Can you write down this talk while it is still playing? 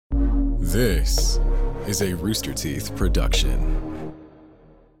This is a Rooster Teeth production.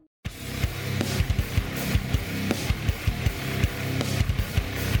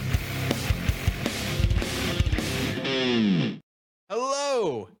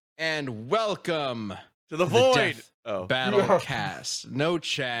 Hello and welcome to the void battle cast. No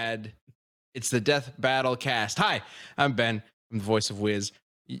Chad, it's the Death Battle cast. Hi, I'm Ben. I'm the voice of Wiz.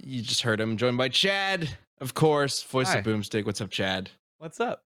 You just heard him, joined by Chad, of course, voice of Boomstick. What's up, Chad? What's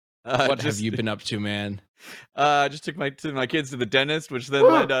up? What have you been up to, man? Just took my kids to the dentist, which then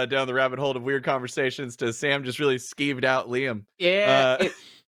led down the rabbit hole of weird conversations to Sam just really skeeved out Liam. Yeah,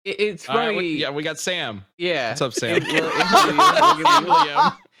 it's funny. We got Sam. Yeah. What's up, Sam?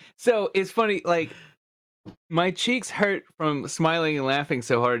 So it's funny, like, my cheeks hurt from smiling and laughing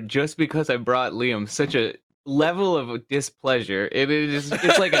so hard just because I brought Liam such a level of displeasure. It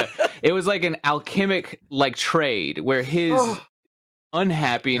was like an alchemic like trade where his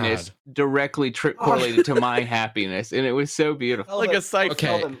unhappiness directly correlated to my happiness, and it was so beautiful. Like a sight.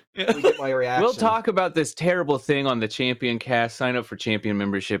 Okay. We get my reaction. We'll talk about this terrible thing on the Champion Cast. Sign up for Champion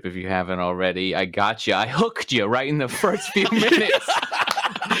membership if you haven't already. I got you. I hooked you right in the first few minutes.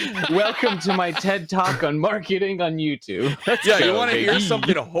 Welcome to my TED Talk on marketing on YouTube. You want to hear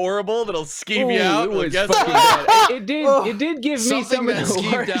something horrible that'll skeeve you out? It was fucking bad. It did give me some of the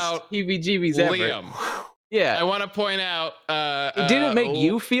worst heebie-jeebies ever. Liam. Yeah. I want to point out... it didn't make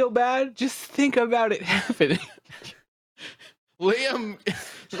you feel bad. Just think about it happening. Liam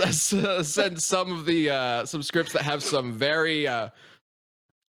sent some of the some scripts that have some very...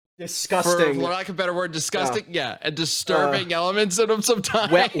 disgusting, for lack of a better word, disgusting, and disturbing elements in them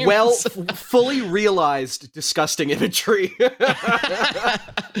sometimes. Fully realized disgusting imagery. Think about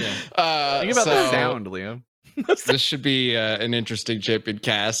the sound, Liam. This should be an interesting Champion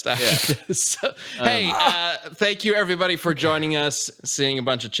Cast after this. Hey, thank you everybody for joining us, seeing a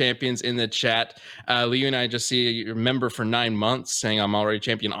bunch of champions in the chat. Liu and I just see your member for 9 months saying I'm already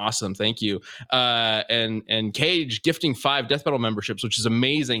champion. Awesome, thank you. And Cage gifting 5 Death Battle memberships, which is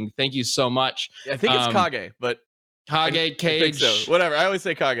amazing. Thank you so much. I think it's Kage, but Kage, Cage. I think so. Whatever. I always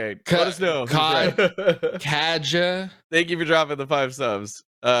say Kage. Let us know. Kaja. Thank you for dropping the 5 subs.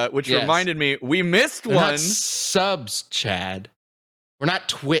 Which reminded me, we missed They're one. not subs, Chad. We're not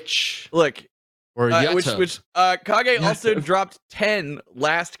Twitch. Look, or which Kage also dropped 10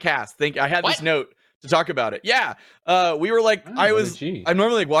 last cast. I had this note to talk about it. Yeah, we were like, I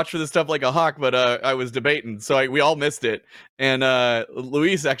normally watch for this stuff like a hawk, but I was debating, so we all missed it. And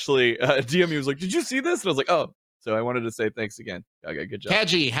Luis actually DM me was like, "Did you see this?" And I was like, "Oh." So I wanted to say thanks again. Kage, good job.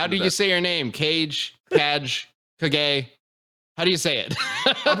 Kaji, how do you say your name? Cage, Kaj, Kage. How do you say it?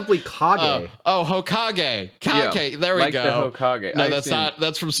 Probably Kage. Hokage. Kage. There we go. The Hokage. No, that's not.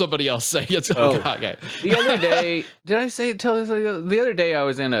 That's from somebody else saying it's Hokage. The other day, did I say tell this? The other day, I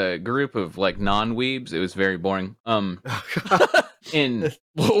was in a group of like non-weebs. It was very boring. In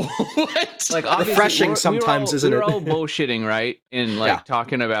what? Like refreshing sometimes, isn't it? We were all bullshitting, right? And like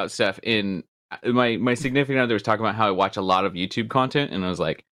talking about stuff. In my significant other was talking about how I watch a lot of YouTube content, and I was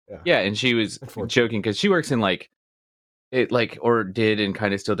like, and she was joking because she works in like. It or did and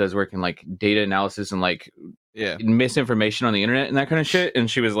kind of still does work in like data analysis and like misinformation on the internet and that kind of shit.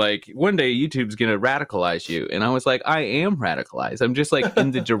 And she was like, one day YouTube's gonna radicalize you. And I was like, I am radicalized. I'm just like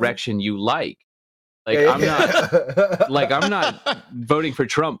in the direction you like. Like I'm not voting for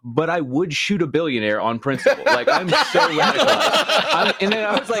Trump, but I would shoot a billionaire on principle. Like I'm so radicalized. And then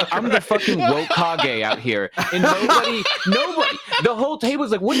I was like, I'm the fucking woke Kage out here, and nobody, the whole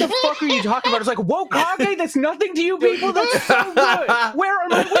table's like, what the fuck are you talking about? It's like woke Kage. That's nothing to you people. That's so good. Where are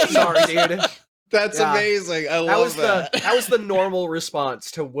my witnesses? Sorry, dude. That's amazing. I love that. That was the normal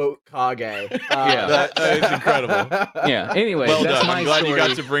response to woke Kage. That is incredible. Yeah. Anyway, well that's done. my I'm glad story. you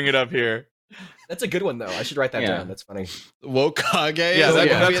got to bring it up here. That's a good one, though. I should write that down. That's funny. Wokage? Yeah,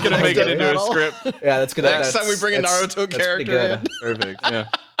 that's going to make it into a script. Yeah, that's good. Next time we bring a Naruto character in. Perfect, yeah.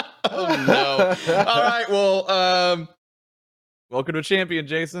 Oh, no. All right, well, welcome to Champion,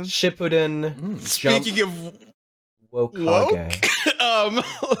 Jason. Shippuden. Speaking of woke. Good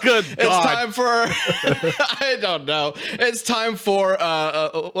it's time for I don't know. It's time for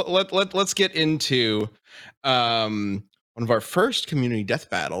let's get into one of our first community death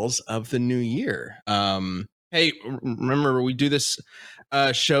battles of the new year. Hey, remember we do this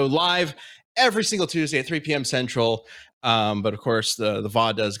show live every single Tuesday at 3 p.m. Central. But of course, the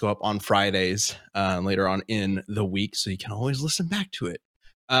VOD does go up on Fridays later on in the week, so you can always listen back to it.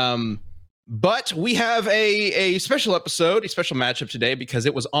 But we have a special episode, a special matchup today because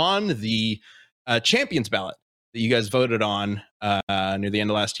it was on the Champions ballot. that you guys voted on near the end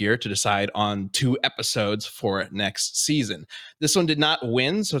of last year to decide on 2 episodes for next season. This one did not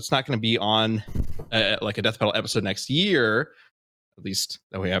win, so it's not going to be on like a Death Battle episode next year, at least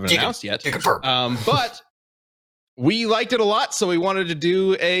that we haven't announced yet. But we liked it a lot, so we wanted to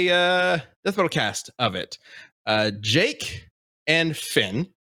do a Death Battle cast of it. Jake and Finn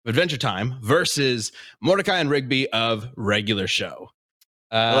of Adventure Time versus Mordecai and Rigby of regular show.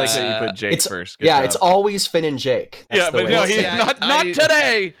 I like that you put Jake first. Good job. It's always Finn and Jake. That's but no, he's not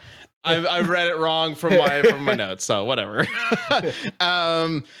today. I read it wrong from my notes, so whatever.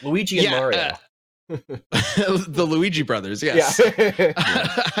 Luigi and Mario. The Luigi brothers, yes. Yeah.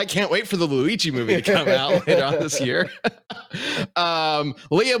 I can't wait for the Luigi movie to come out later on this year.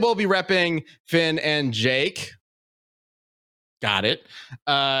 Leah will be repping Finn and Jake. Got it.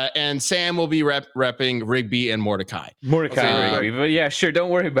 And Sam will be repping Rigby and Mordecai. Rigby, but yeah, sure.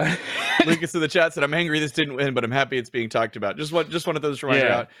 Don't worry about it. Lucas in the chat said, "I'm angry this didn't win, but I'm happy it's being talked about." Just wanted those to remind you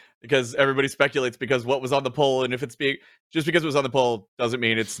out, because everybody speculates because what was on the poll, and if it's just because it was on the poll doesn't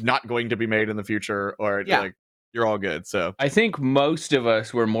mean it's not going to be made in the future, or like you're all good. So I think most of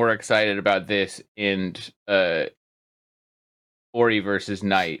us were more excited about this in Ori versus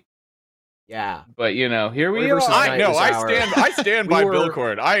Knight. Yeah, but here we are. I stand by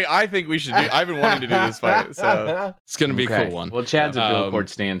Billcord. I think we should do. I've been wanting to do this fight, so it's gonna be a cool one. Well, Chad's a Billcord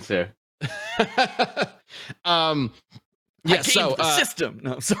stand, so. So the system.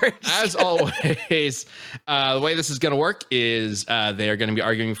 No, sorry. As always, the way this is gonna work is they are gonna be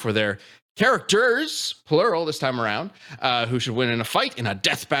arguing for their characters, plural this time around, who should win in a fight, in a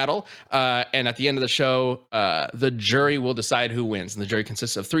death battle. And at the end of the show, the jury will decide who wins. And the jury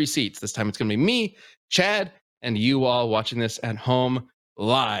consists of 3 seats. This time it's going to be me, Chad, and you all watching this at home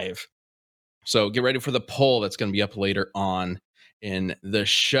live. So get ready for the poll that's going to be up later on in the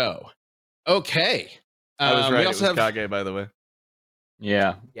show. Okay. I was right. It was Kage, by the way.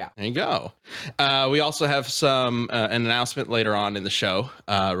 Yeah. There you go. We also have an announcement later on in the show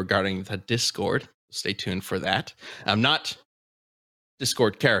regarding the Discord. Stay tuned for that. Not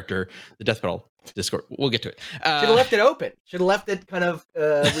Discord character, the Death Battle Discord. We'll get to it. Should have left it open. Should have left it kind of,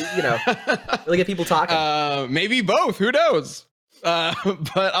 really get people talking. Maybe both. Who knows?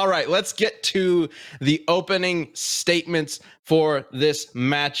 But all right, let's get to the opening statements for this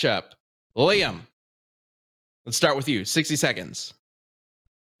matchup. Liam, let's start with you. 60 seconds.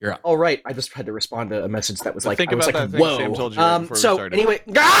 You're up. All right, I just had to respond to a message that was like, think about that whoa. Sam told you right before we started. Anyway,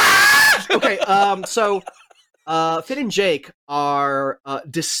 okay. Finn and Jake are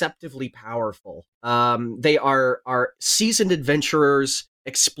deceptively powerful. They are seasoned adventurers,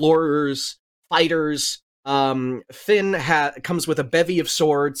 explorers, fighters. Finn comes with a bevy of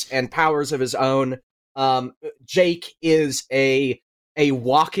swords and powers of his own. Jake is a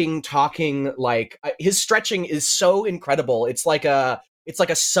walking, talking, his stretching is so incredible. It's like a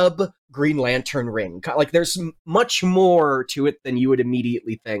sub Green Lantern ring. Like there's much more to it than you would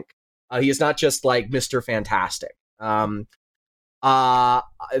immediately think. He is not just like Mr. Fantastic.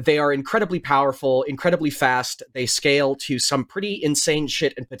 They are incredibly powerful, incredibly fast. They scale to some pretty insane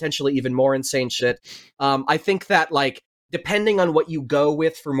shit and potentially even more insane shit. I think that depending on what you go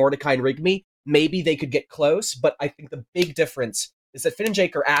with for Mordecai and Rigby, maybe they could get close, but I think the big difference is that Finn and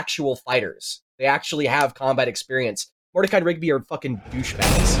Jake are actual fighters. They actually have combat experience. Mordecai and Rigby are fucking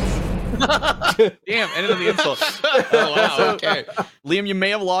douchebags. Damn, ended on the insult. Oh, wow, okay. Liam, you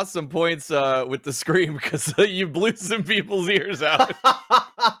may have lost some points with the scream because you blew some people's ears out.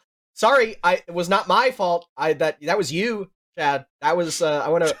 Sorry, it was not my fault. That was you, Chad. That was I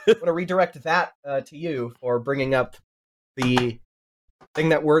want to redirect that to you for bringing up the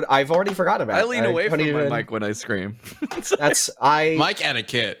thing I've already forgotten about. I lean away from my mic when I scream. Mic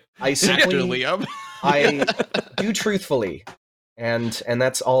etiquette. I simply I do truthfully, and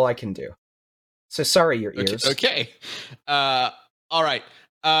that's all I can do. So sorry, your ears. Okay. All right.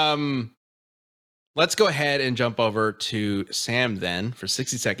 Let's go ahead and jump over to Sam then for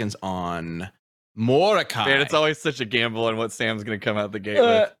 60 seconds on Mordecai. Man, it's always such a gamble on what Sam's going to come out the gate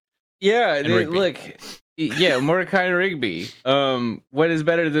with. Yeah, look. Yeah, Mordecai and Rigby. What is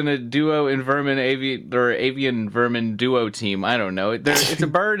better than a duo in avian vermin duo team? I don't know. It's a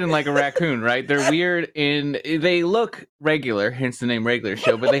bird and like a raccoon, right? They're weird they look regular, hence the name regular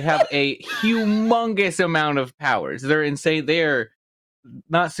show, but they have a humongous amount of powers. They're insane. They're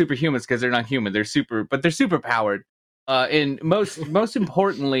not superhumans because they're not human. They're super powered. And most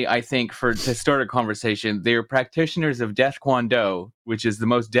importantly, I think to start a conversation, they're practitioners of Death Kwon Do, which is the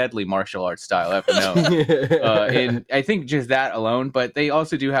most deadly martial arts style ever known. And I think just that alone, but they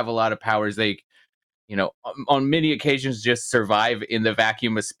also do have a lot of powers. They, on many occasions just survive in the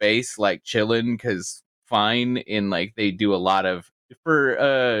vacuum of space, like chilling, because fine in like they do a lot of for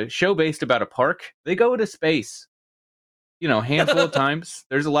a show based about a park. They go to space, you know, handful of times.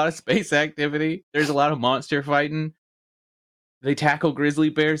 There's a lot of space activity. There's a lot of monster fighting. They tackle grizzly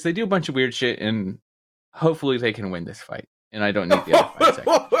bears. They do a bunch of weird shit, and hopefully they can win this fight. And I don't need the other 5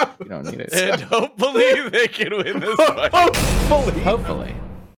 seconds. You don't need it. I don't believe they can win this fight. Hopefully.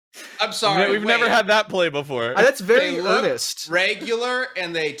 I'm sorry. We've never had that play before. That's very They look earnest. Regular,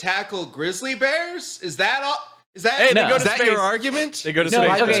 and they tackle grizzly bears. Is that all? Is that Hey, they go is to that space. your argument? They go to No,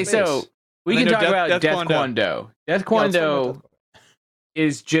 space. okay, so we And can they talk know about Death Death Kwon-Do. Death Kwon-Do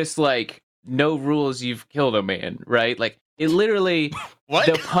is just like no rules, you've killed a man, right? Like it literally What?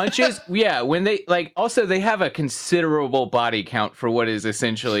 the punches, yeah, when they like also they have a considerable body count for what is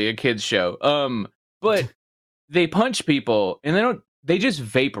essentially a kids show. But they punch people and they just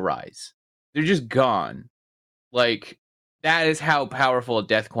vaporize. They're just gone. Like that is how powerful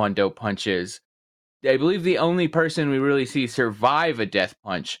Death Kwon-Do punch is. I believe the only person we really see survive a death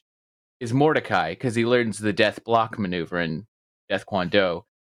punch is Mordecai, because he learns the death block maneuver in Death Kwon-Do.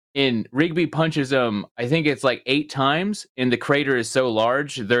 And Rigby punches him, I think it's like 8 times, and the crater is so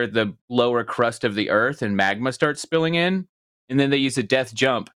large, they're the lower crust of the earth, and magma starts spilling in. And then they use a death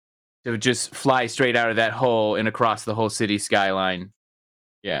jump to just fly straight out of that hole and across the whole city skyline.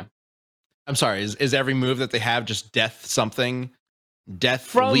 Yeah. I'm sorry. Is every move that they have just death something? Death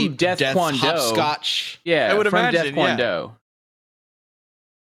From leap, Death Kwon-Do. hopscotch. Yeah, I would from imagine, Death Kwon-Do.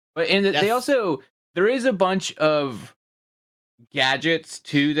 But they also, there is a bunch of gadgets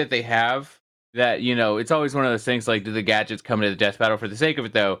too that they have that, you know, it's always one of those things like, do the gadgets come to the death battle for the sake of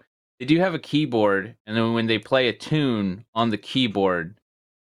it though? They do have a keyboard, and then when they play a tune on the keyboard,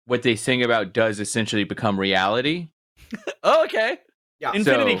 what they sing about does essentially become reality. Oh, okay. Yeah.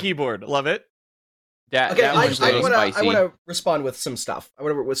 Infinity So- keyboard. Love it. That I one's really spicy. want to respond with some stuff. We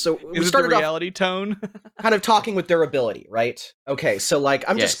Is it the started off reality tone? kind of talking with durability, right? Okay, so like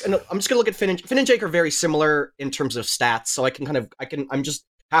I'm just gonna look at Finn and Jake are very similar in terms of stats, so I'm just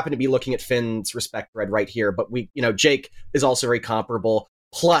happen to be looking at Finn's respect thread right here, but Jake is also very comparable,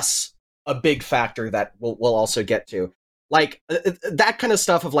 plus a big factor that we'll also get to. Like that kind of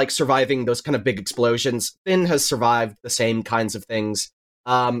stuff of like surviving those kind of big explosions. Finn has survived the same kinds of things.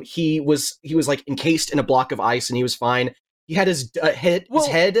 He was like encased in a block of ice and he was fine. He had his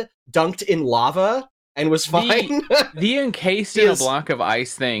head dunked in lava and was fine. The encased in a block of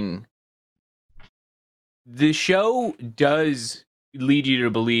ice thing, the show does lead you to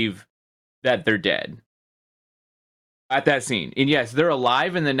believe that they're dead at that scene. And yes, they're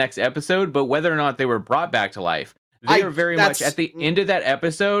alive in the next episode, but whether or not they were brought back to life, they are very much at the end of that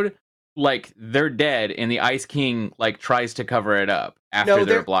episode, like they're dead, and the Ice King like tries to cover it up after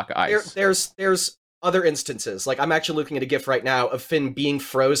they're a block of ice. There's other instances. Like I'm actually looking at a GIF right now of Finn being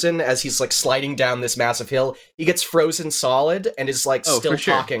frozen as he's like sliding down this massive hill. He gets frozen solid and is like still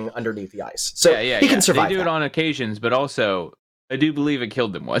talking underneath the ice. So he can survive. They do it on occasions, but also I do believe it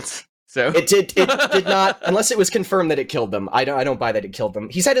killed them once. So it did not, unless it was confirmed that it killed them. I don't buy that it killed them.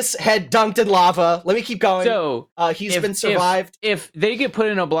 He's had his head dunked in lava. Let me keep going. So he's been survived. If they get put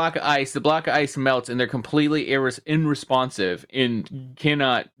in a block of ice, the block of ice melts and they're completely unresponsive and do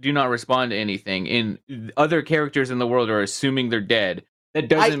not respond to anything. And other characters in the world are assuming they're dead. That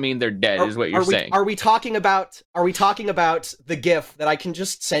doesn't mean they're dead, is what you're saying. Are we talking about the GIF that I can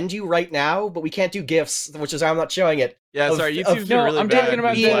just send you right now? But we can't do GIFs, which is why I'm not showing it. Yeah, sorry, YouTube's been really I'm bad talking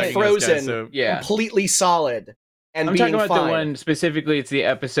about being frozen, guys, so... completely solid, and I'm being talking about fine. the one specifically. It's the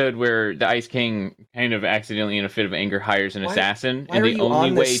episode where the Ice King kind of accidentally, in a fit of anger, hires an assassin, and the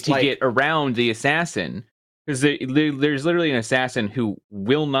only way to get around the assassin, because there's literally an assassin who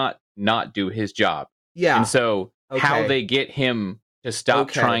will not do his job. Yeah, and so how they get him to stop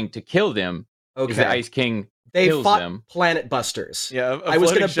trying to kill them is the Ice King kills fought them. Planet Busters. Yeah, I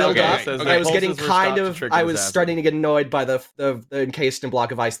was going to build up. I was getting I was starting to get annoyed by the encased in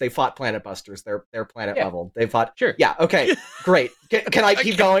block of ice. They fought Planet Busters. They're planet level. They fought. Sure. Yeah. Okay. Great. Can I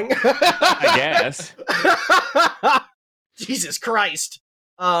keep going? I guess. Jesus Christ.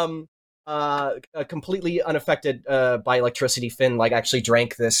 Completely unaffected by electricity, Finn like actually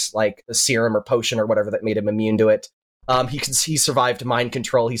drank this like a serum or potion or whatever that made him immune to it. He survived mind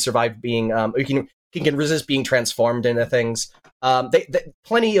control. He survived being he can resist being transformed into things.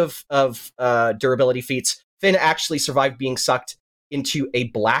 Plenty of durability feats. Finn actually survived being sucked into a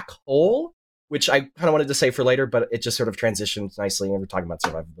black hole, which I kind of wanted to say for later, but it just sort of transitioned nicely, and we're talking about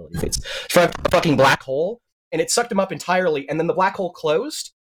survivability feats. Fucking black hole, and it sucked him up entirely, and then the black hole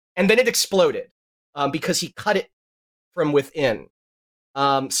closed, and then it exploded because he cut it from within.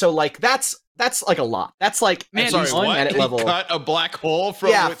 So like that's that's like a lot. That's like Man, sorry, what? planet He level. cut a black hole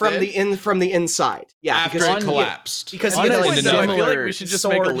from from the inside. Yeah, after because it collapsed. Because Honestly, like, I feel like we should just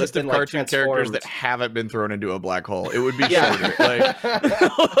make a sword list has of been, like, cartoon characters transformed. that haven't been thrown into a black hole. It would be Yeah. shorter.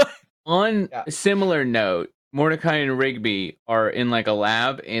 Like, On Yeah. a similar note, Mordecai and Rigby are in like a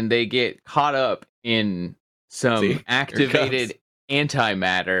lab and they get caught up in some See, here it activated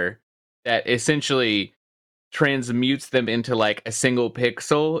antimatter that essentially transmutes them into like a single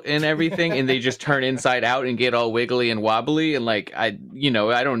pixel and everything, and they just turn inside out and get all wiggly and wobbly, and like I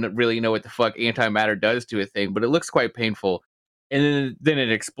don't really know what the fuck antimatter does to a thing, but it looks quite painful. And then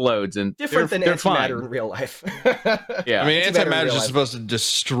it explodes, and different they're than fine. antimatter in real life. Yeah. I mean, Antimatter in antimatter is real just life. supposed to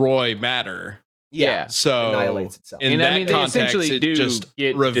destroy matter. Yeah. So Annihilates itself. in And that I mean, they context, essentially it do just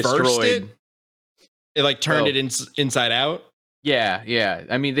get reversed destroyed. it. It like turned Oh. it inside out. Yeah.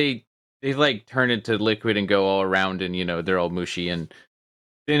 I mean, they like turn into liquid and go all around, and they're all mushy, and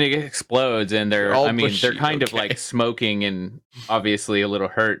then it explodes, and They're all they're mushy, kind of okay. like smoking and obviously a little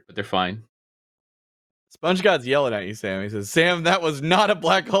hurt, but they're fine. Sponge God's yelling at you, Sam. He says, "Sam, that was not a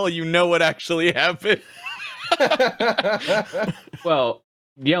black hole. You know what actually happened." Well,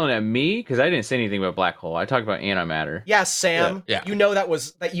 yelling at me because I didn't say anything about black hole. I talked about antimatter. Yes, Sam. Yeah. You know that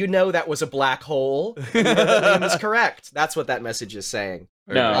was a black hole. You know that Liam is correct. That's what that message is saying.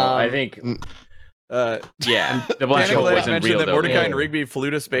 No, I think yeah, the black Panic hole Light wasn't mentioned real that though. Mordecai Yeah. and Rigby flew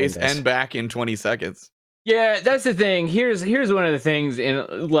to space Yes. and back in 20 seconds. Yeah, that's the thing. Here's one of the things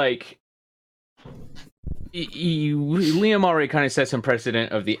in like. Liam already kind of set some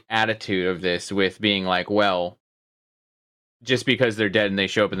precedent of the attitude of this with being like, well, just because they're dead and they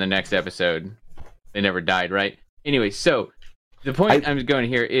show up in the next episode, they never died, right? Anyway, so the point I'm going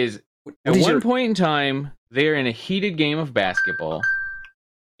here is at one point in time, they're in a heated game of basketball,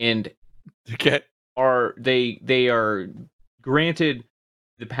 and Okay. they are granted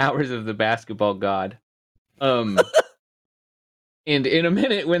the powers of the basketball god. And in a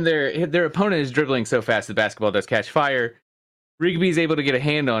minute, when their opponent is dribbling so fast the basketball does catch fire, Rigby's able to get a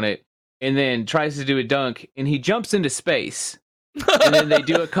hand on it and then tries to do a dunk, and he jumps into space. And then they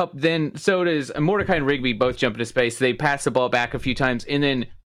do a couple. Then so does Mordecai and Rigby both jump into space. They pass the ball back a few times, and then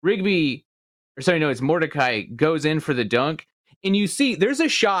it's Mordecai goes in for the dunk, and you see there's a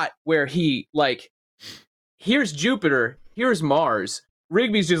shot where he like, here's Jupiter, here's Mars.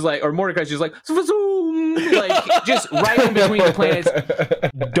 Rigby's just like, or Mordecai's just like, like just right in between the planets,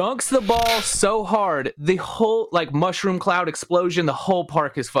 dunks the ball so hard, the whole like mushroom cloud explosion, the whole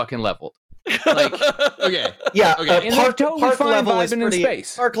park is fucking leveled. Like, Okay. Yeah, Okay. And they're totally fine vibing in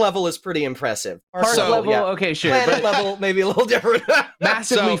space. Park level is pretty impressive. Park level, yeah. okay, sure, Planet but level maybe a little different.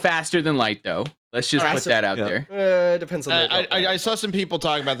 massively So- faster than light, though. Let's just put that out Yeah. there. Depends on the I saw some people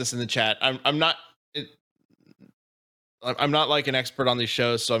talking about this in the chat. I'm not like an expert on these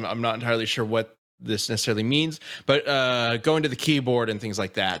shows, so I'm not entirely sure what this necessarily means. But going to the keyboard and things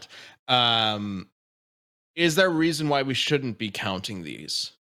like that, is there a reason why we shouldn't be counting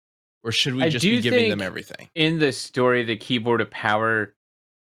these, or should we I just do be giving think- them everything? In the story, the keyboard of power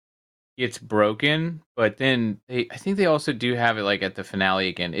gets broken, but then I think they also do have it like at the finale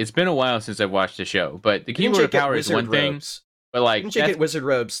again. It's been a while since I've watched the show, but the keyboard of power is one thing. But like, Didn't you get wizard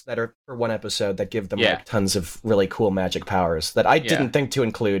robes that are for one episode that give them Yeah. like tons of really cool magic powers that I Yeah. didn't think to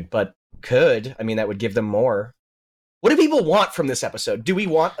include, but could. I mean, that would give them more. What do people want from this episode? Do we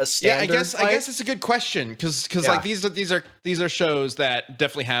want a standard? I guess it's a good question because Yeah. like these are shows that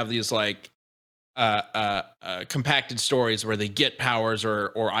definitely have these like compacted stories where they get powers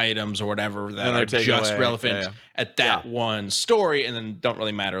or items or whatever that And they're are taken just away. relevant Yeah. at that one story and then don't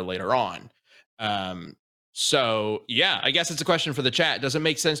really matter later on. So yeah, I guess it's a question for the chat. Does it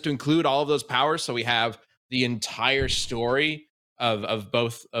make sense to include all of those powers so we have the entire story of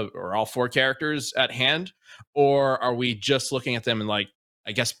both or all four characters at hand, or are we just looking at them in like,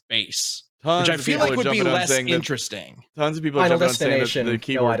 I guess, base, Tons which I of feel people like are would be jumping on less saying that- interesting. Tons of people are Final jumping on saying that Destination, the no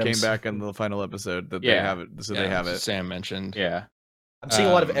keyboard came items. back in the final episode, that they Yeah. have it, so Yeah, they have it. Sam mentioned yeah, I'm seeing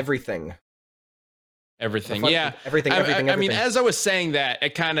a lot of um, everything. everything. Fun- Yeah, everything. I mean, as I was saying that,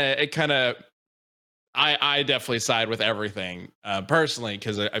 it kind of. I definitely side with everything personally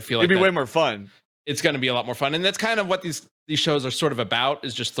because I feel like It'd be that way more fun. it's going to be a lot more fun, and that's kind of what these shows are sort of about,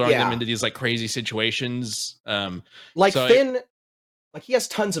 is just throwing them Yeah. into these like crazy situations. Like so Finn, like he has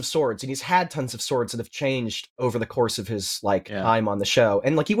tons of swords, and he's had tons of swords that have changed over the course of his like Yeah. time on the show.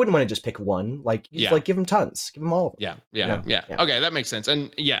 And like he wouldn't want to just pick one. Like he's Yeah. like give him tons, give him all of them. Yeah. Yeah. Okay, that makes sense.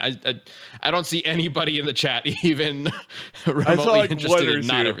 And yeah, I don't see anybody in the chat even remotely like, one interested or in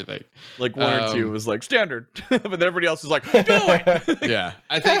not two. everything. Like one or two Um, was like standard, but then everybody else is like, do it. Yeah,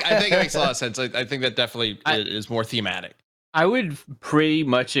 I think it makes a lot of sense. I think that definitely is more thematic. I would pretty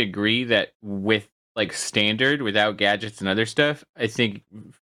much agree that with like standard, without gadgets and other stuff, I think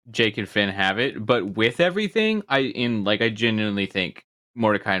Jake and Finn have it. But with everything, I genuinely think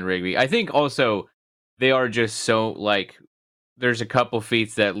Mordecai and Rigby. I think also they are just so like. There's a couple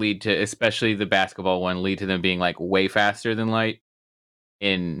feats that lead to, especially the basketball one, lead to them being like way faster than light.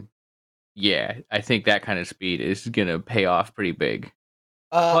 And yeah, I think that kind of speed is gonna pay off pretty big.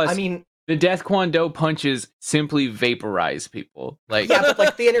 Plus, I mean, the Death Kwon Do punches simply vaporize people. Like yeah, but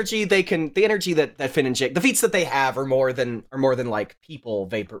like the energy that Finn and Jake, the feats that they have are more than like people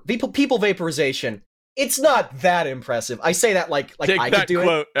vaporization. It's not that impressive. I say that like Take I that could do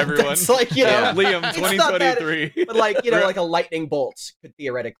quote, it. everyone. It's like, you know, Liam, it's not that- 2023. but like, you know, like a lightning bolt could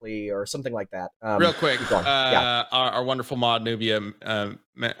theoretically or something like that. Real quick, yeah. our wonderful mod Nubia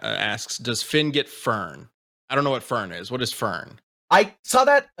asks, "Does Finn get Fern?" I don't know what Fern is. What is Fern? I saw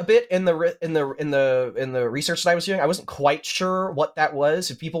that a bit in the research that I was doing. I wasn't quite sure what that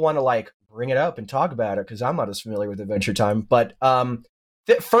was. If people want to like bring it up and talk about it, because I'm not as familiar with Adventure Time, but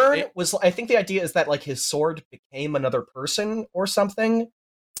Fern was. I think the idea is that like his sword became another person or something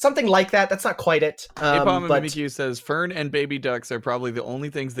like that. That's not quite it. Apom But MMQ says Fern and baby ducks are probably the only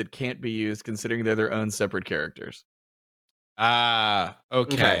things that can't be used, considering they're their own separate characters.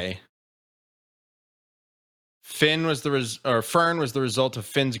 Okay. Fern was the result of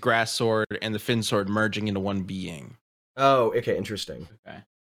Finn's grass sword and the Finn sword merging into one being. oh, okay, interesting. okay.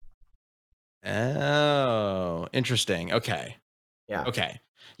 Oh, interesting. Okay. Yeah. Okay.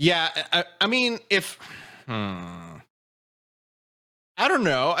 Yeah. I mean, if I don't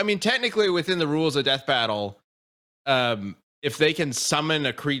know. I mean, technically, within the rules of Death Battle, if they can summon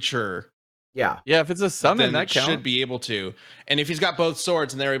a creature, Yeah. Yeah, if it's a summon, then that it counts. should be able to. And if he's got both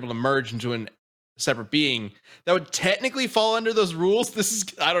swords and they're able to merge into a separate being, that would technically fall under those rules. This is,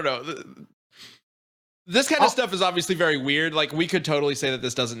 I don't know. This kind of stuff is obviously very weird. Like, we could totally say that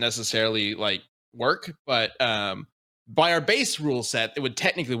this doesn't necessarily like work, but by our base rule set, it would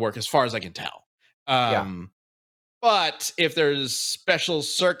technically work as far as I can tell. But if there's special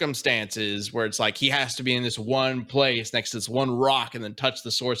circumstances where it's like he has to be in this one place next to this one rock and then touch the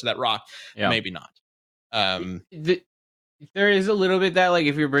source of that rock, maybe not. There is a little bit that, like,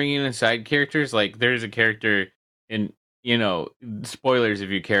 if you're bringing in side characters, like, there's a character in, you know, spoilers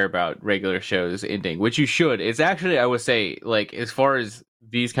if you care about regular shows ending, which you should. It's actually, I would say, like, as far as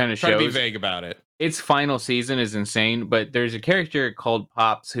these kind of shows, try to be vague about it. Its final season is insane, but there's a character called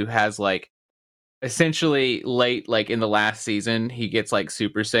Pops who has, like, essentially late, like, in the last season, he gets, like,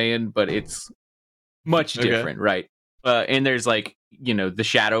 Super Saiyan, but it's much different, right? And there's, like, you know, the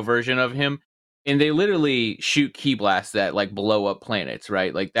shadow version of him. And they literally shoot ki blasts that like blow up planets,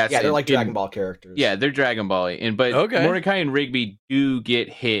 right? Like that's they're like Dragon Ball characters. Yeah, they're Dragon Ball. But Mordecai and Rigby do get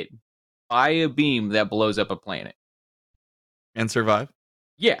hit by a beam that blows up a planet and survive.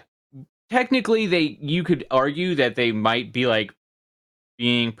 Yeah, technically, you could argue that they might be like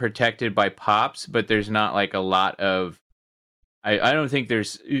being protected by Pops, but there's not like a lot of. I don't think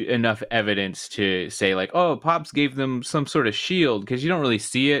there's enough evidence to say like, oh, Pops gave them some sort of shield, because you don't really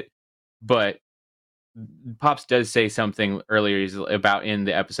see it, but. Pops does say something earlier about in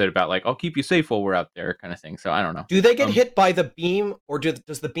the episode about like, I'll keep you safe while we're out there, kind of thing. So I don't know. Do they get hit by the beam, or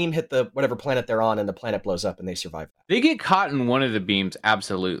does the beam hit the whatever planet they're on and the planet blows up and they survive that? They get caught in one of the beams,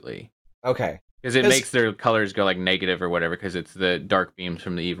 absolutely. Okay. Because it makes their colors go like negative or whatever, because it's the dark beams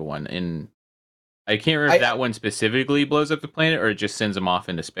from the evil one. And I can't remember if that one specifically blows up the planet or it just sends them off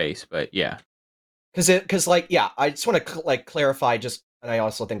into space, but yeah. Because I just want to clarify just. And I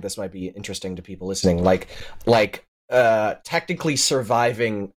also think this might be interesting to people listening. Technically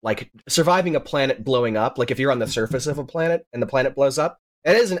surviving a planet blowing up. Like if you're on the surface of a planet and the planet blows up,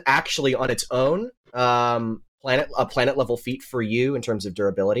 it isn't actually on its own planet level feat for you in terms of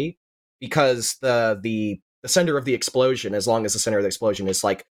durability, because the center of the explosion, as long as the center of the explosion is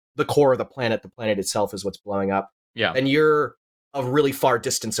like the core of the planet itself is what's blowing up. Yeah, and you're a really far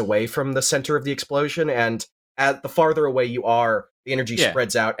distance away from the center of the explosion, and the farther away you are, the energy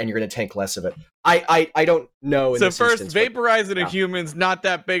spreads out, and you're going to tank less of it. I don't know. So first, vaporizing a human's not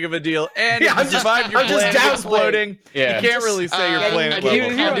that big of a deal, and you survived your planet exploding. Yeah. You can't really say your planet level.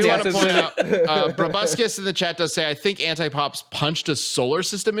 I do want to point out, Brabuscus in the chat does say, I think Anti-Pops punched a solar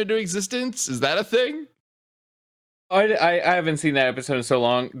system into existence. Is that a thing? I haven't seen that episode in so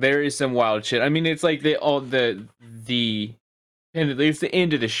long. There is some wild shit. I mean, it's like it's the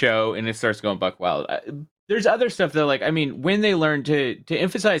end of the show, and it starts going buck wild. There's other stuff though, like, I mean, when they learn to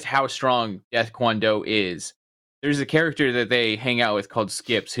emphasize how strong Death Kwon Do is, there's a character that they hang out with called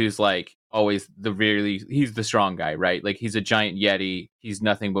Skips, who's like always he's the strong guy, right? Like he's a giant yeti, he's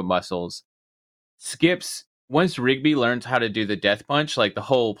nothing but muscles. Skips once Rigby learns how to do the death punch, like the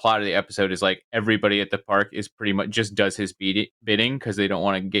whole plot of the episode is like everybody at the park is pretty much just does his bidding because they don't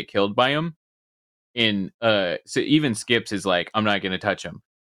want to get killed by him. So even Skips is like, I'm not going to touch him.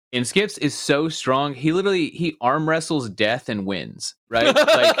 And Skips is so strong, he arm wrestles death and wins, right?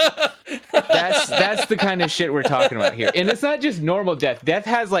 Like that's the kind of shit we're talking about here. And it's not just normal death. Death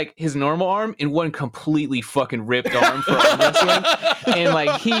has like his normal arm and one completely fucking ripped arm for arm wrestling. And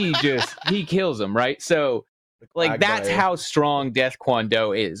like he kills him, right? So like that's how strong Death Kwon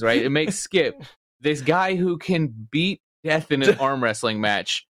Do is, right? It makes Skip, this guy who can beat Death in an arm wrestling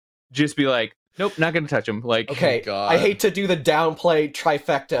match, just be like, nope, not gonna touch him. Like, okay, oh I hate to do the downplay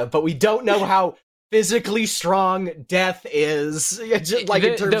trifecta, but we don't know how physically strong Death is. Just like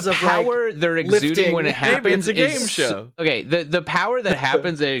in terms the of power like, they're exuding lifting. when it happens. It's a game show. Okay, the power that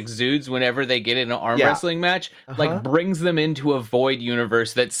happens that exudes whenever they get in an arm wrestling match, like brings them into a void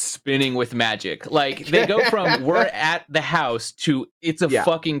universe that's spinning with magic. Like they go from we're at the house to it's a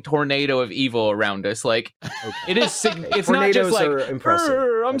fucking tornado of evil around us. Like it is. It's not just like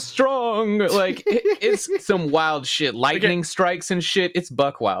I'm strong. Like it's some wild shit. Lightning strikes and shit. It's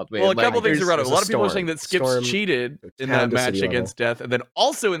buck wild, man. Well, a like, couple things around it. A lot of people are storm. saying that Skips Storm cheated in that match against Death, and then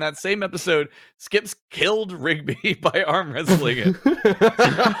also in that same episode, Skips killed Rigby by arm wrestling him.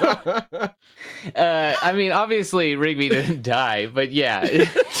 I mean, obviously Rigby didn't die, but yeah,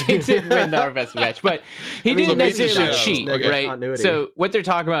 he did win the arm wrestling match. But he didn't necessarily cheat, right? Continuity. So what they're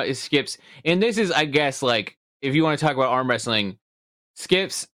talking about is Skips, and this is, I guess, like if you want to talk about arm wrestling,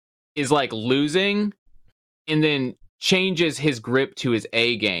 Skips is like losing, and then changes his grip to his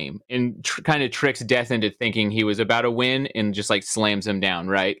A game and kind of tricks Death into thinking he was about to win and just like slams him down,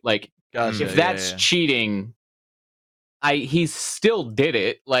 right? Like if that's cheating, he still did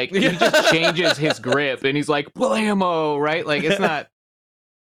it. Like he just changes his grip and he's like blammo, right? Like it's not.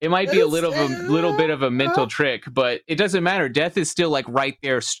 It might be a little bit of a mental trick, but it doesn't matter. Death is still like right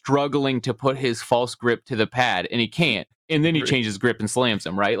there, struggling to put his false grip to the pad, and he can't. And then he changes grip and slams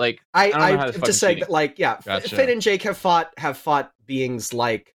him, right? Like I just say that, like, gotcha. Finn and Jake have fought beings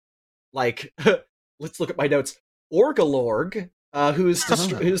like let's look at my notes. Orgalorg, who's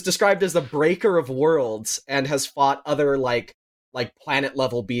described as the breaker of worlds, and has fought other like planet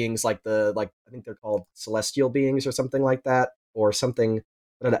level beings, like I think they're called celestial beings or something like that, or something.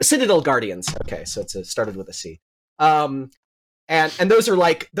 I don't know. Citadel Guardians. Okay, so it started with a C. And those are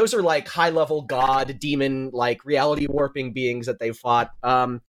like high level god demon like reality warping beings that they fought.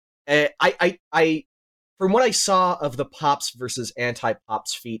 I from what I saw of the Pops versus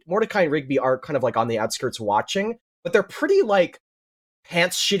anti-Pops feat, Mordecai and Rigby are kind of like on the outskirts watching, but they're pretty like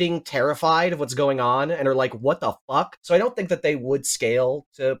pants shitting terrified of what's going on and are like, what the fuck? So I don't think that they would scale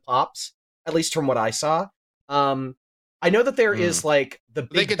to Pops, at least from what I saw. I know that there is like the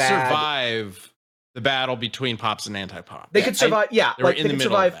big they could bad... survive the battle between Pops and anti-Pop. They could survive. They were like in they the could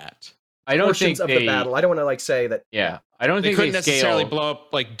middle survive of that. I don't portions think of the battle. I don't want to like say that. Yeah, I don't They think couldn't they necessarily scale. blow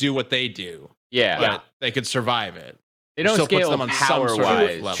up, like do what they do. Yeah, but they could survive it. They don't Still puts scale them on some power sort of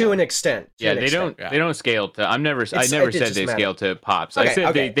wise level. To an extent. They don't scale to. I never said they scale to Pops. I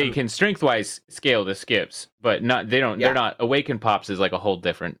said they can strength wise scale to Skips, but not. They don't. They're not. Awakened Pops is like a whole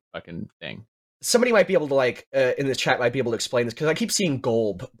different fucking thing. Somebody might be able to like in the chat might be able to explain this because I keep seeing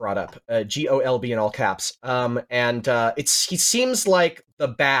Golb brought up, GOLB in all caps. And he seems like the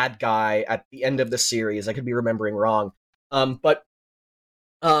bad guy at the end of the series. I could be remembering wrong. But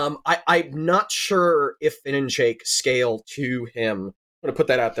I'm not sure if Finn and Jake scale to him. I'm gonna put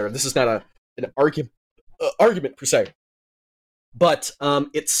that out there. This is not an argument per se, but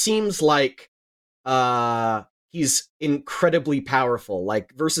it seems like he's incredibly powerful.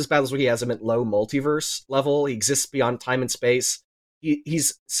 Like versus battles where he has him at low multiverse level, he exists beyond time and space.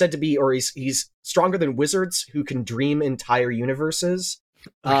 He's said to be, or he's stronger than wizards who can dream entire universes.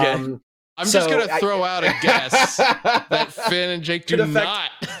 Okay. I'm just going to throw out a guess that Finn and Jake do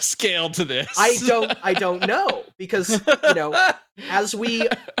not scale to this. I don't know because, you know, as we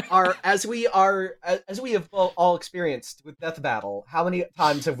have all experienced with Death Battle, how many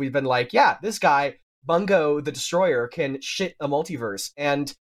times have we been like, yeah, this guy, Bungo the Destroyer, can shit a multiverse,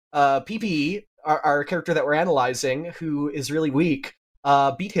 and PP, our character that we're analyzing, who is really weak,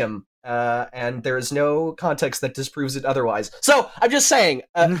 beat him. And there is no context that disproves it otherwise. So I'm just saying,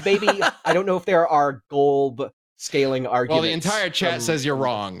 maybe I don't know if there are Golb scaling arguments. Well, the entire chat says you're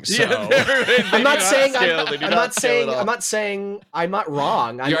wrong. So I'm not saying I'm not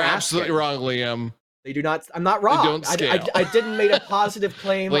wrong. You're absolutely wrong, Liam. They do not. I'm not wrong. They don't scale. I didn't make a positive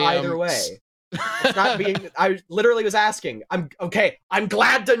claim either way. It's not being. I literally was asking. I'm okay. I'm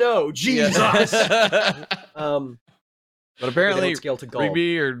glad to know. Jesus. But apparently, scale to gold.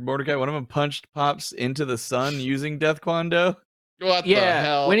 Rigby or Mordecai, one of them punched Pops into the sun using Death Kwando. What the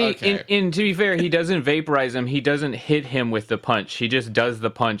hell? When he, to be fair, he doesn't vaporize him. He doesn't hit him with the punch. He just does the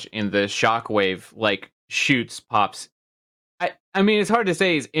punch, and the shockwave like shoots Pops. I mean, it's hard to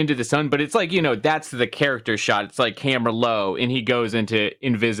say he's into the sun, but it's like, that's the character shot. It's like camera low, and he goes into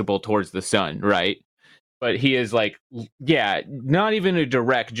invisible towards the sun, right? But he is like, not even a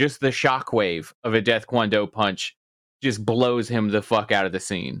direct, just the shockwave of a Death Kwando punch just blows him the fuck out of the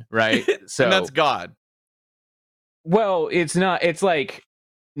scene, right? So And that's God. Well, it's not. It's like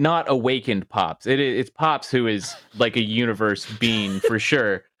not awakened Pops. It's Pops who is like a universe being for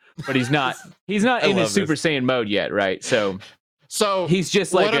sure, but he's not. He's not in his Super Saiyan mode yet, right? So he's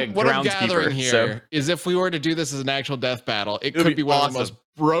just like a what I'm groundskeeper. gathering here is if we were to do this as an actual death battle, it could be one of the most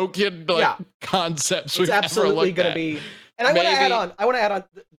broken concepts we've absolutely going to be. And I want to add on.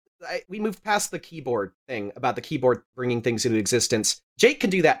 We moved past the keyboard thing about the keyboard bringing things into existence. Jake can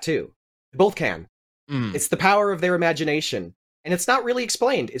do that too. They both can. It's the power of their imagination. And it's not really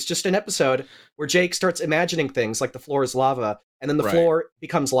explained. It's just an episode where Jake starts imagining things like the floor is lava, and then the floor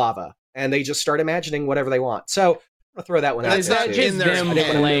becomes lava. And they just start imagining whatever they want. So I'm going to throw that one out. It's not just them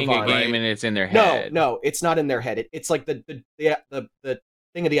playing a game and it's in their head. No, it's not in their head. It's like the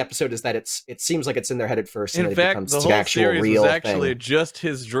thing of the episode is that it seems like it's in their head at first. In and fact, it becomes the whole series was actually thing. Just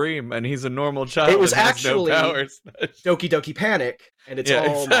his dream, and he's a normal child. It was and has actually no powers. Doki Doki Panic, and it's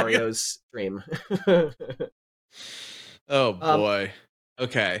all Mario's dream. Oh boy.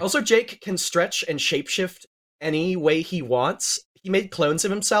 Okay. Also, Jake can stretch and shapeshift any way he wants. He made clones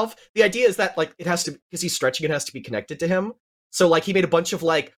of himself. The idea is that it has to, because he's stretching, it has to be connected to him. So he made a bunch of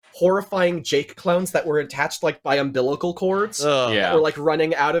horrifying Jake clones that were attached by umbilical cords that were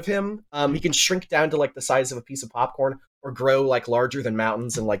running out of him. He can shrink down to the size of a piece of popcorn or grow larger than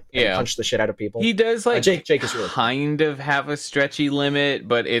mountains and and punch the shit out of people. He does Jake is really kind of have a stretchy limit,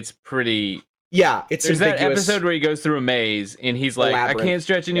 but it's pretty. Yeah, it's there's that episode where he goes through a maze and he's like, I can't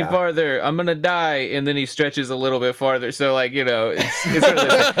stretch any farther. I'm gonna die, and then he stretches a little bit farther. So it's sort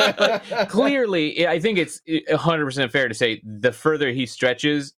of but clearly, I think it's 100% fair to say the further he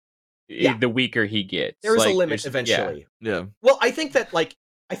stretches, the weaker he gets. There's a limit eventually. Yeah. Well, I think that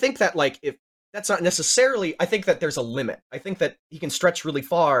if that's not necessarily, I think that there's a limit. I think that he can stretch really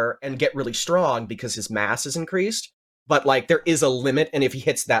far and get really strong because his mass is increased. But there is a limit, and if he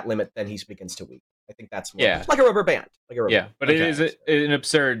hits that limit, then he begins to weaken. I think that's more like a rubber band. But it is an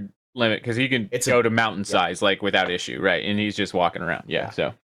absurd limit because he can go to mountain size without issue, right? And he's just walking around. Yeah.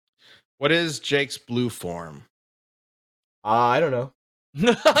 So, what is Jake's blue form? I don't know.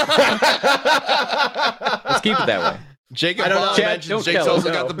 Let's keep it that way. Jacob mentions Jake's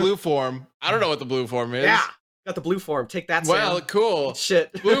also got the blue form. I don't know what the blue form is. Yeah, got the blue form. Take that. Well, Sam. cool.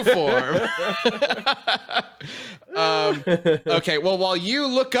 Shit, blue form. Okay, well, while you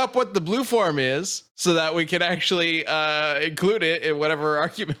look up what the blue form is so that we can actually include it in whatever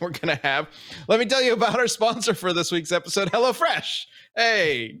argument we're going to have, let me tell you about our sponsor for this week's episode, HelloFresh.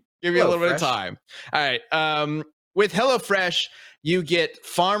 Hey, give you a little bit of time. All right. With HelloFresh, you get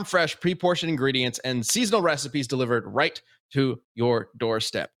farm fresh pre-portioned ingredients and seasonal recipes delivered right to your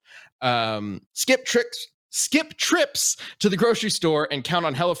doorstep. Skip trips to the grocery store and count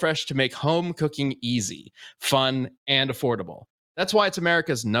on HelloFresh to make home cooking easy, fun, and affordable. That's why it's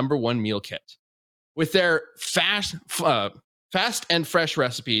America's #1 meal kit. With their fast and fresh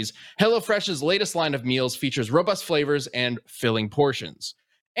recipes, HelloFresh's latest line of meals features robust flavors and filling portions.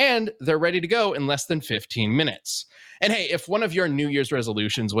 And they're ready to go in less than 15 minutes. And hey, if one of your New Year's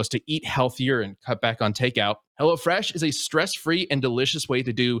resolutions was to eat healthier and cut back on takeout, HelloFresh is a stress-free and delicious way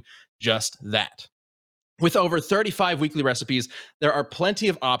to do just that. With over 35 weekly recipes, there are plenty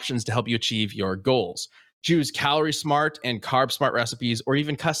of options to help you achieve your goals. Choose calorie smart and carb smart recipes, or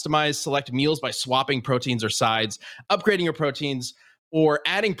even customize select meals by swapping proteins or sides, upgrading your proteins, or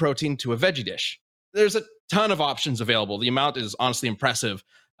adding protein to a veggie dish. There's a ton of options available. The amount is honestly impressive.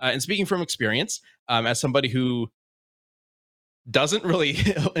 And speaking from experience, as somebody who doesn't really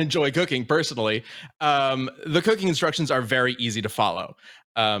enjoy cooking personally, the cooking instructions are very easy to follow.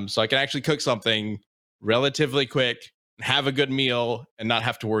 So I can actually cook something relatively quick, have a good meal, and not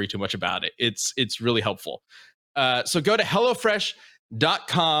have to worry too much about it. It's really helpful. So go to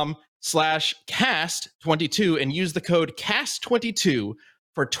HelloFresh.com/cast22 and use the code cast22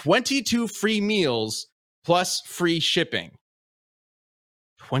 for 22 free meals plus free shipping.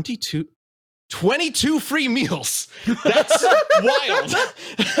 22 free meals. That's wild.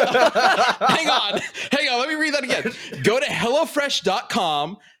 Hang on. Let me read that again. Go to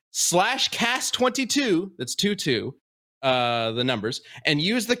HelloFresh.com/cast22. That's 22, the numbers, and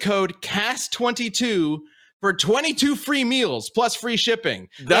use the code cast22 for 22 free meals plus free shipping.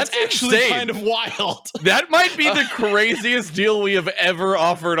 That's actually insane. kind of wild. That might be the craziest deal we have ever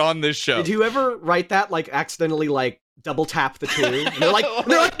offered on this show. Did you ever write that, like, accidentally, like, double tap the 2? And they're like,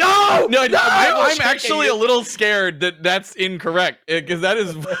 no! I'm actually a little scared that that's incorrect, because that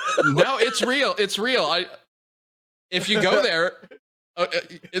is... No, it's real. It's real. If you go there,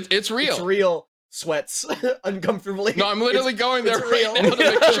 it's real. It's real. Sweats uncomfortably. No, I'm literally going there right now to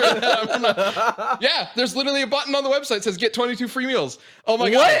make sure that yeah, there's literally a button on the website that says get 22 free meals. Oh my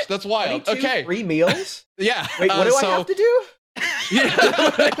gosh, that's wild. 22 Okay. free meals? Yeah. Wait, what do I have to do? Okay,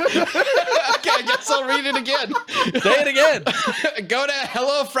 I guess I'll read it again. Say it again. Go to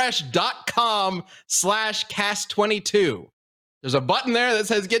hellofresh.com/cast22. There's a button there that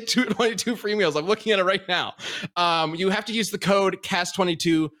says get 22 free meals. I'm looking at it right now. You have to use the code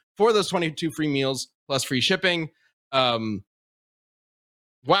cast22 for those 22 free meals plus free shipping. Wow,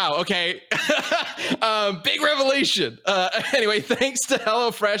 okay. Big revelation. Anyway, thanks to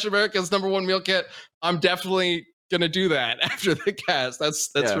HelloFresh, America's #1 meal kit. I'm definitely gonna do that after the cast. That's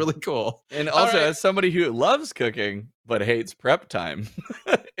really cool. And also, as somebody who loves cooking but hates prep time,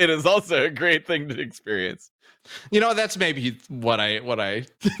 it is also a great thing to experience. You know, that's maybe what I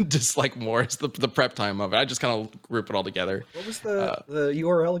dislike more is the prep time of it. I just kind of group it all together. What was the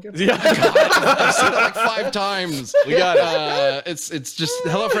URL again? Yeah, I've said it like 5 times. We got it's just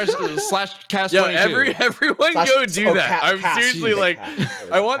HelloFresh/cast22. Yo, everyone go do that. I'm seriously like,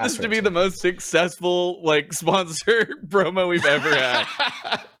 I want this to be the most successful like sponsor promo we've ever had.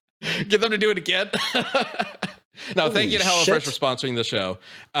 Get them to do it again. No, Holy thank you to HelloFresh shit. for sponsoring the show.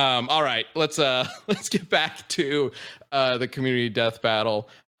 All right, let's get back to the community death battle.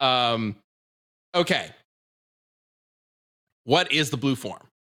 Okay, what is the blue form?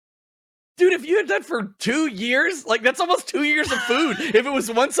 Dude, if you had that for 2 years, like that's almost 2 years of food. If it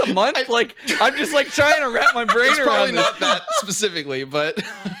was once a month, like I'm just like trying to wrap my brain It's around probably this. not that specifically, but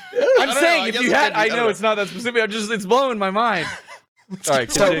I'm saying if you had, I don't know it's not that specific. It's blowing my mind. All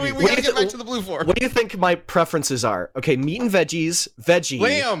right, So continue. we gotta get back to the blue form. What do you think my preferences are? Okay, meat and veggies, veggie,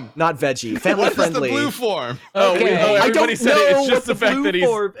 Liam, not veggie, family what is the friendly. blue form? Okay, I everybody don't said know it. It's just what the fact blue that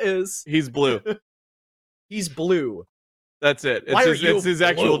form is. he's blue. He's blue. That's it. Why are It's you his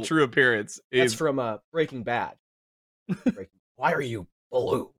actual blue? true appearance. That's from Breaking Bad. Why are you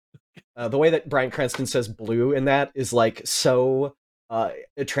blue? The way that Bryan Cranston says blue in that is like so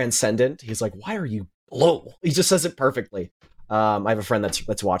transcendent. He's like, "Why are you blue?" He just says it perfectly. I have a friend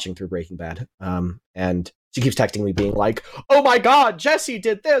that's watching through Breaking Bad, and she keeps texting me being like, "Oh my god, Jesse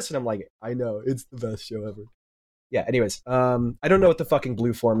did this," and I'm like, "I know, it's the best show ever." Yeah. Anyways, I don't know what the fucking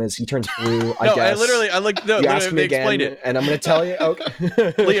blue form is. He turns blue. I guess. You asked me again, explained it. and I'm gonna tell you. Okay.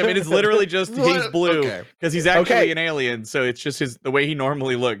 Liam, it is literally just he's blue because he's actually Okay. an alien. So it's just the way he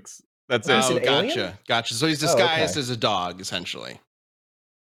normally looks. That's it. He's Oh, an alien? gotcha. So he's Oh, disguised okay. as a dog, essentially.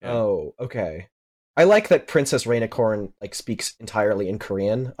 Yeah. Oh, okay. I like that Princess Rainicorn like speaks entirely in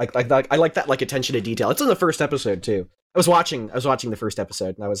Korean. I like that like attention to detail. It's in the first episode too. I was watching the first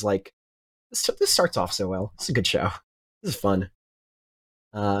episode and I was like, this starts off so well. It's a good show. This is fun.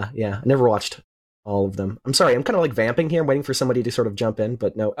 Yeah, I never watched all of them. I'm sorry, I'm kind of like vamping here. I'm waiting for somebody to sort of jump in,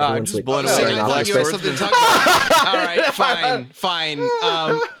 but no, I'm everyone's just like, blown Oh, away. I thought you had something to talk about. All right, fine.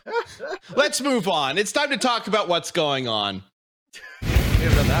 Let's move on. It's time to talk about what's going on. We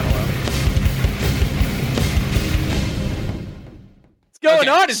haven't done that in a while. What's going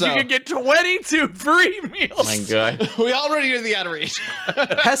on is you can get 22 free meals. Oh my god. We already did the ad read.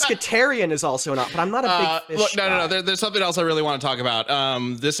 Pescatarian is also not, but I'm not a big fish Look, no. guy. There's something else I really want to talk about.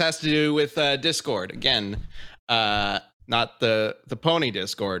 This has to do with Discord again. Not the pony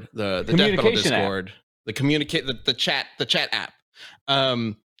Discord, the Death Battle Communication Discord, the chat app.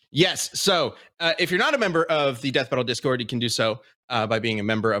 Yes. So if you're not a member of the Death Battle Discord, you can do so by being a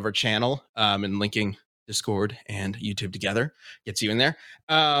member of our channel and linking Discord and YouTube together. Gets you in there.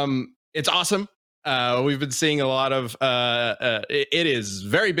 It's awesome. We've been seeing a lot of it is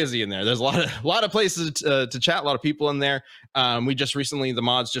very busy in there. There's a lot of places to chat, a lot of people in there. The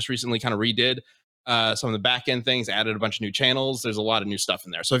mods just recently kind of redid some of the back end things, added a bunch of new channels. There's a lot of new stuff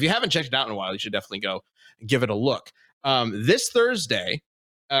in there. So if you haven't checked it out in a while, you should definitely go give it a look. This Thursday,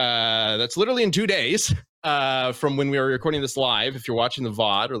 that's literally in 2 days from when we were recording this live. If you're watching the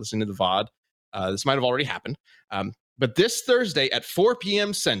VOD or listening to the VOD, this might have already happened. But this Thursday at 4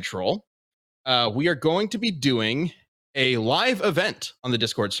 p.m. Central, we are going to be doing a live event on the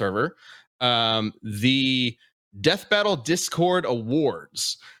Discord server, the Death Battle Discord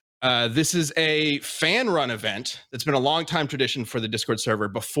Awards. This is a fan-run event that's been a long-time tradition for the Discord server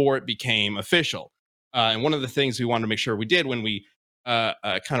before it became official. And one of the things we wanted to make sure we did when we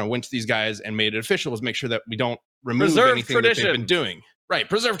kind of went to these guys and made it official was make sure that we don't remove Preserve anything tradition. that they've been doing. Right,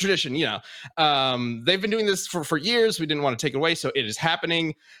 preserve tradition. They've been doing this for years. We didn't want to take it away, so it is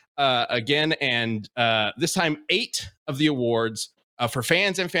happening again. And this time, 8 of the awards for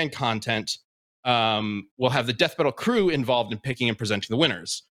fans and fan content will have the Death Battle crew involved in picking and presenting the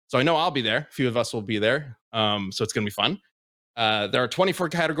winners. So I know I'll be there. A few of us will be there. So it's going to be fun. There are 24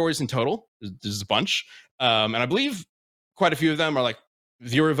 categories in total. There's a bunch. And I believe quite a few of them are like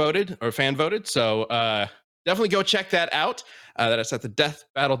viewer voted or fan voted. So definitely go check that out. That is at the Death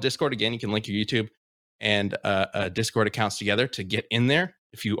Battle Discord. Again, you can link your YouTube and Discord accounts together to get in there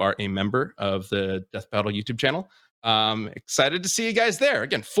if you are a member of the Death Battle YouTube channel. Excited to see you guys there.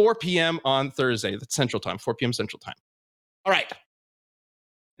 Again, 4 p.m. on Thursday. That's Central Time, 4 p.m. Central Time. All right.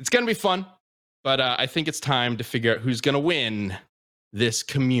 It's going to be fun, but I think it's time to figure out who's going to win this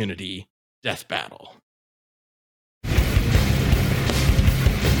community death battle.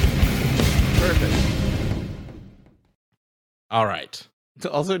 Perfect. All right.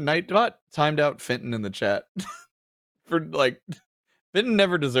 Also, Nightbot timed out Fenton in the chat. For like, Fenton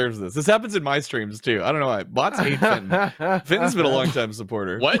never deserves this. This happens in my streams too. I don't know why. Bots hate Fenton. Fenton's been a long time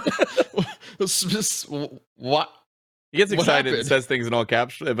supporter. What? What? He gets excited and says things in all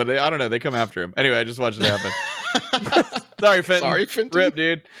caps, but I don't know. They come after him. Anyway, I just watched it happen. Sorry, Fenton. Sorry, Fenton. Rip,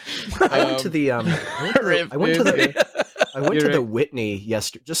 dude. I went to the I went to the Whitney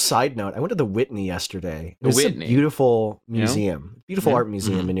yesterday. Just side note, I went to the Whitney yesterday. It was a beautiful museum, beautiful art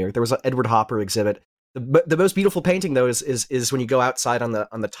museum in New York. There was an Edward Hopper exhibit. The most beautiful painting though is when you go outside on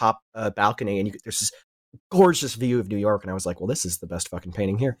the top balcony and there's this gorgeous view of New York. And I was like, well, this is the best fucking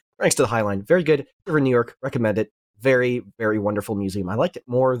painting here. Right next to the High Line. Very good. If you're in New York, recommend it. Very, very wonderful museum. I liked it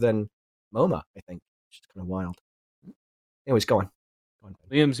more than MoMA, I think. Which is kind of wild. Anyways, go on.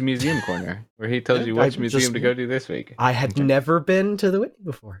 Liam's Museum Corner, where he tells you which museum to go to this week. I had never been to the Whitney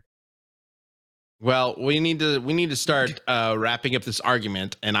before. Well, we need to start wrapping up this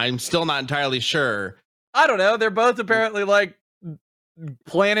argument, and I'm still not entirely sure. I don't know. They're both apparently like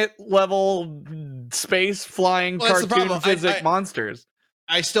planet level space flying cartoon physics monsters.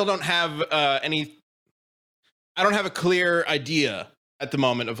 I still don't have I don't have a clear idea at the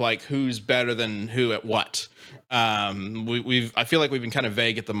moment of like who's better than who at what. I feel like we've been kind of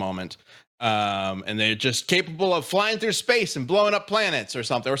vague at the moment. And they're just capable of flying through space and blowing up planets or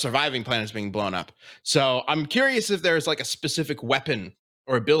something, or surviving planets being blown up. So I'm curious if there's like a specific weapon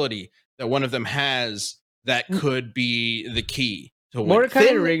or ability that one of them has that could be the key to win. Mordecai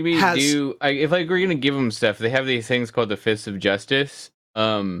and Rigby if like we're gonna give them stuff, they have these things called the Fists of Justice.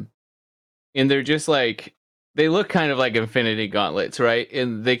 And they're just like, they look kind of like infinity gauntlets, right?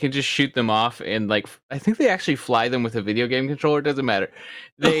 And they can just shoot them off, and like I think they actually fly them with a video game controller. It doesn't matter.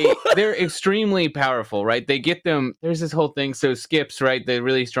 They're extremely powerful, right? They get them. There's this whole thing. So Skips, right? The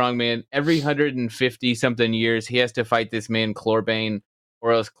really strong man. Every 150 something years, he has to fight this man Clorbane,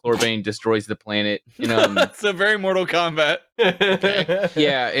 or else Clorbane destroys the planet. It's a very Mortal Kombat. Okay.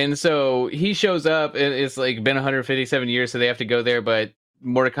 Yeah, and so he shows up, and it's like been 157 years, so they have to go there, but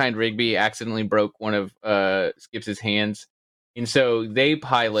Mordecai and Rigby accidentally broke one of Skip's hands, and so they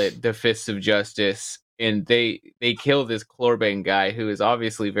pilot the Fists of Justice, and they kill this Clorbane guy who is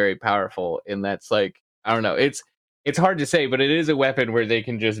obviously very powerful. And that's like, I don't know, it's hard to say, but it is a weapon where they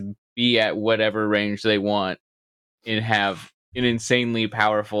can just be at whatever range they want and have an insanely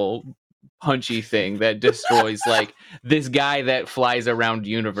powerful punchy thing that destroys like this guy that flies around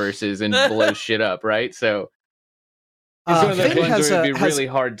universes and blows shit up, right? So it's one of those ones where it'd be really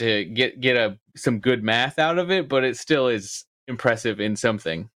hard to get some good math out of it, but it still is impressive in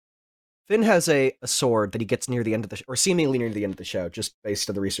something. Finn has a sword that he gets near the end of the or seemingly near the end of the show, just based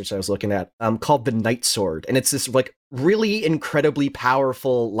on the research I was looking at, called the Night Sword, and it's this like really incredibly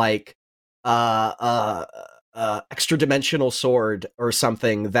powerful like extra dimensional sword or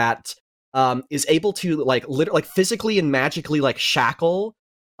something that is able to like literally like physically and magically like shackle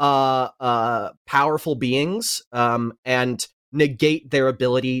powerful beings and negate their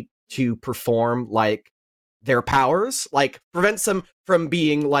ability to perform like their powers, like prevents them from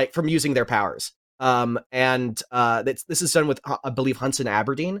being like from using their powers. This is done with I believe Hunson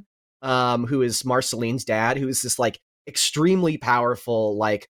Aberdeen, who is Marceline's dad, who is this like extremely powerful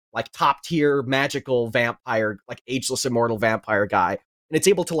like top tier magical vampire, like ageless immortal vampire guy, and it's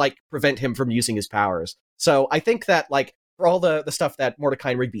able to like prevent him from using his powers. So I think that like for all the stuff that Mordecai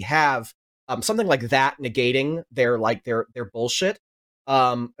and Rigby have, something like that negating their bullshit,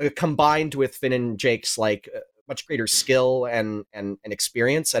 combined with Finn and Jake's like much greater skill and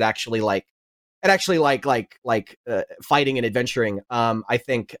experience at actually fighting and adventuring, I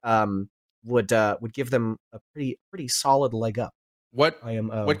think would give them a pretty solid leg up. What I am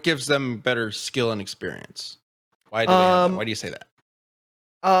what gives them better skill and experience? Why do they have that? Why do you say that?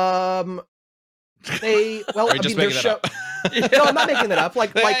 They well, Or are you just making that up? No, I'm not making that up.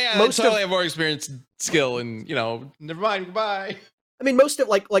 Like most totally have more experience, skill, and never mind. Goodbye. I mean, most of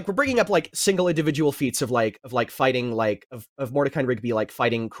like we're bringing up like single individual feats of fighting of Mordecai and Rigby like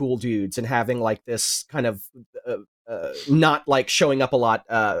fighting cool dudes and having like this kind of not like showing up a lot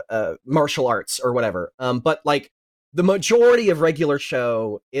martial arts or whatever. But like the majority of regular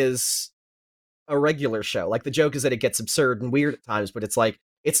show is a regular show. Like the joke is that it gets absurd and weird at times, but it's like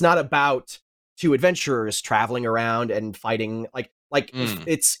it's not about two adventurers traveling around and fighting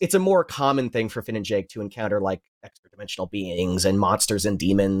it's a more common thing for Finn and Jake to encounter like extra dimensional beings and monsters and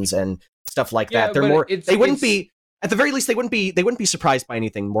demons and stuff like that. They're more they wouldn't be at the very least they wouldn't be surprised by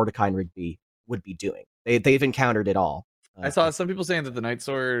anything Mordecai and Rigby would be doing. They've encountered it all. I saw some people saying that the Night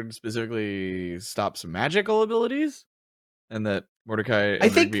Sword specifically stops magical abilities, and that Mordecai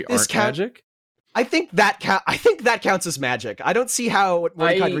and Rigby aren't magic. I think that counts as magic. I don't see how what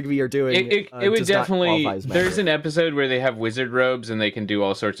Mordecai and Rigby are doing. It would definitely. There's an episode where they have wizard robes and they can do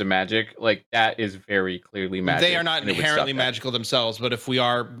all sorts of magic. Like that is very clearly magic. They are not inherently magical themselves, but if we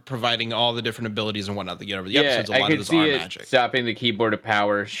are providing all the different abilities and whatnot, the episodes, a lot of those are magic. Stopping the keyboard of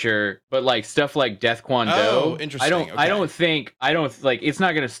power, sure, but like stuff like Death Kwon Do. Oh, interesting. I don't think it's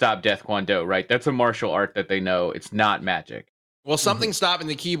not going to stop Death Kwon Do, right? That's a martial art that they know. It's not magic. Well, something stopping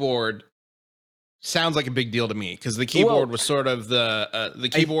the keyboard sounds like a big deal to me because the keyboard was sort of the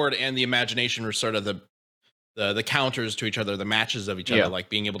keyboard and the imagination were sort of the counters to each other, the matches of each other, like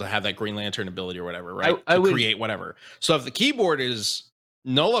being able to have that Green Lantern ability or whatever, right? To create whatever. So if the keyboard is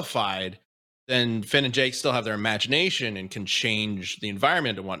nullified, then Finn and Jake still have their imagination and can change the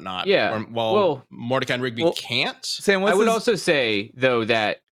environment and whatnot. Yeah. While Mordecai and Rigby can't. Sam, I would also say though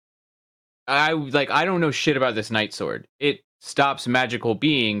that I don't know shit about this Night Sword. It stops magical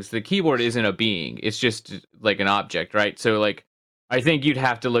beings. The keyboard isn't a being. It's just like an object, right? So like I think you'd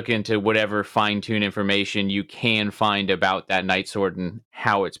have to look into whatever fine-tune information you can find about that Night Sword and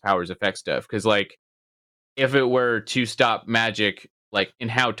how its powers affect stuff. Because like if it were to stop magic, like in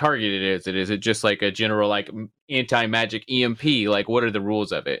how targeted is it just like a general like anti-magic EMP? Like what are the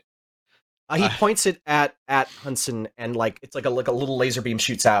rules of it? He points it at Hudson, and like it's like a little laser beam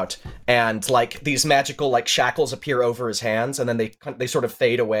shoots out, and like these magical like shackles appear over his hands, and then they sort of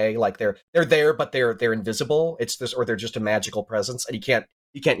fade away, like they're there, but they're invisible. It's this, or they're just a magical presence, and he can't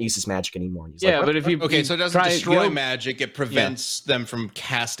use his magic anymore. He's yeah, like, but if you so it doesn't destroy magic; it prevents them from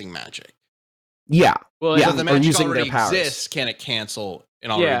casting magic. Yeah, well, yeah, so the magic using already their powers. exists. Can it cancel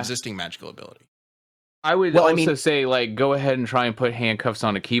an already existing magical ability? I would say like go ahead and try and put handcuffs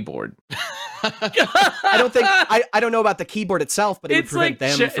on a keyboard. I don't know about the keyboard itself, but it would prevent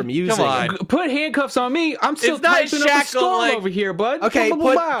them from using. Come on. Put handcuffs on me. I'm still typing up a storm over here, bud. Okay,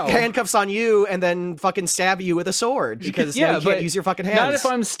 put handcuffs on you and then fucking stab you with a sword because you can't use your fucking hands. Not if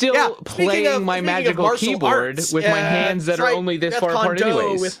I'm still playing my magical keyboard with my hands that are only this far apart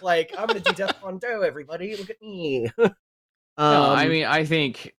anyways. With like, I'm gonna do Death Kwon Do, everybody. Look at me. No, I mean, I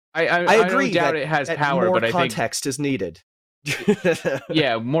think I agree. I doubt it has power, but I think context is needed.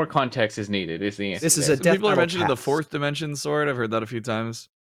 Yeah, more context is needed. Is the answer? This is a people are mentioning the fourth dimension sword. I've heard that a few times.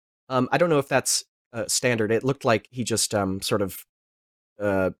 I don't know if that's standard. It looked like he just sort of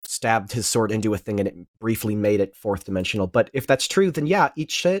stabbed his sword into a thing and it briefly made it fourth dimensional. But if that's true, then yeah,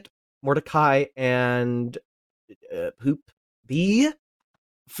 eat shit, Mordecai and poop the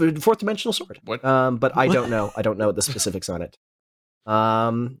fourth dimensional sword. What? But I don't know. I don't know the specifics on it.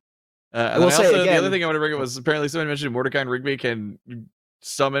 I will say again, the other thing I want to bring up was apparently someone mentioned Mordecai and Rigby can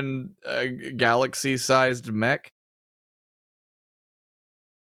summon a galaxy-sized mech.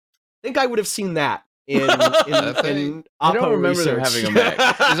 I think I would have seen that in I don't remember them having a mech.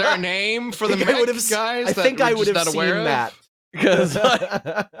 Is there a name for the mech, guys? I think I would have seen that. Because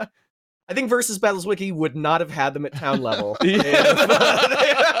I think Versus Battles Wiki would not have had them at town level.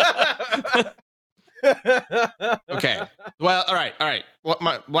 Okay. Well, all right.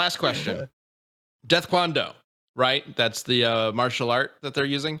 My last question. Death Kwon Do, right? That's the martial art that they're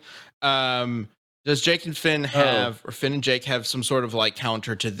using. Does Jake and Finn have, or Finn and Jake have some sort of like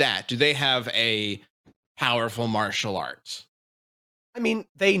counter to that? Do they have a powerful martial art? I mean,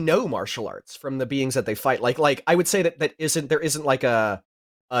 they know martial arts from the beings that they fight. Like I would say that there isn't like a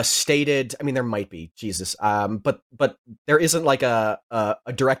stated. I mean, there might be, Jesus. But there isn't like a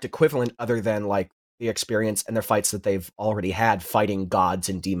direct equivalent other than like the experience and their fights that they've already had fighting gods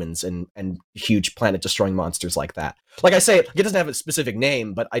and demons and huge planet destroying monsters like that. Like I say, it doesn't have a specific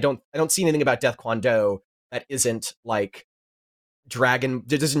name, but I don't see anything about Death Kwon Do that isn't like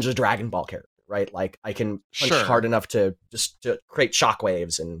it isn't just a Dragon Ball character, right? Like I can punch hard enough to create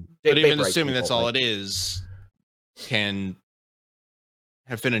shockwaves and. But even assuming that's all it is,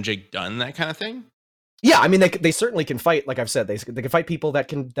 have Finn and Jake done that kind of thing? Yeah, I mean they certainly can fight. Like I've said, they can fight people that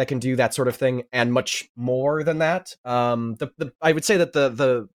can do that sort of thing and much more than that. I would say that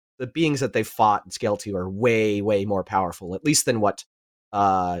the beings that they've fought and scaled to are way more powerful, at least than what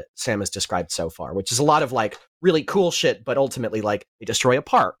Sam has described so far, which is a lot of like really cool shit, but ultimately like they destroy a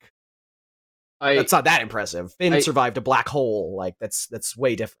park. That's not that impressive. Finn survived a black hole. Like that's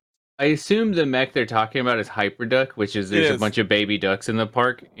way different. I assume the mech they're talking about is Hyperduck, which is there's a bunch of baby ducks in the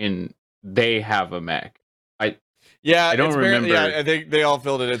park, and they have a mech. I don't remember. I think they all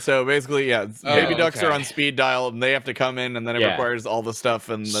filled it in. So basically, baby ducks are on speed dial, and they have to come in, and then it requires all the stuff,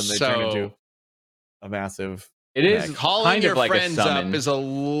 and then they turn into a massive. It is mech. Calling kind your of like friends a summon. up is a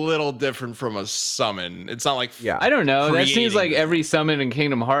little different from a summon. It's not like I don't know. That seems like every summon in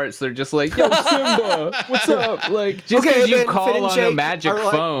Kingdom Hearts. They're just like, "Yo, Simba, what's up?" Like just because you call on a magic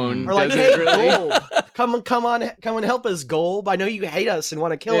phone, or like, "Hey, Golb, come and help us, Golb. I know you hate us and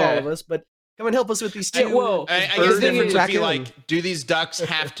want to kill all of us, but come and help us with these two." I guess the difference would be like, do these ducks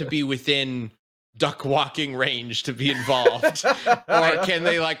have to be within duck walking range to be involved, or can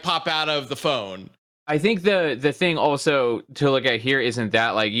they like pop out of the phone? I think the thing also to look at here isn't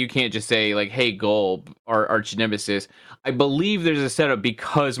that like you can't just say like, "Hey, Golb," or arch nemesis. I believe there's a setup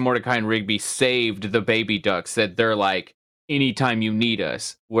because Mordecai and Rigby saved the baby ducks that they're like, anytime you need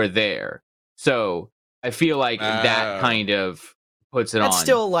us, we're there. So I feel like that kind of puts it on.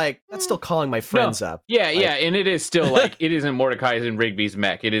 That's still calling my friends up. Yeah, and it is still like it isn't Mordecai's and Rigby's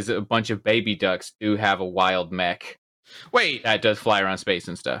mech. It is a bunch of baby ducks who have a wild mech. Wait, that does fly around space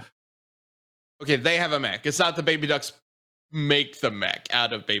and stuff. Okay, they have a mech. It's not the baby ducks make the mech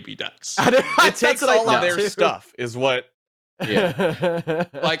out of baby ducks. It takes all of their stuff, is what. Yeah.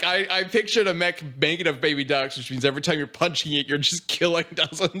 Like I pictured a mech made of baby ducks, which means every time you're punching it, you're just killing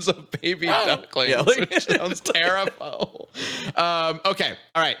dozens of baby ducklings. Which sounds terrible. Okay,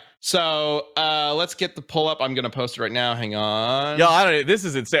 all right. So let's get the pull up. I'm gonna post it right now. Hang on. Yeah, this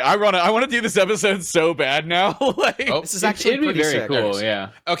is insane. I want to do this episode so bad now. This is actually it'd be very cool. Yeah.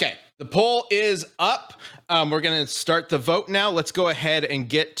 Okay. The poll is up. We're going to start the vote now. Let's go ahead and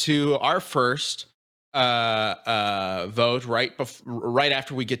get to our first vote right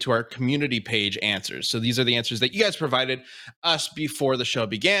after we get to our community page answers. So these are the answers that you guys provided us before the show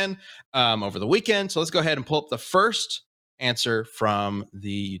began over the weekend. So let's go ahead and pull up the first answer from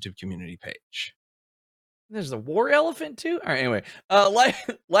the YouTube community page. There's a war elephant too. All right. Anyway,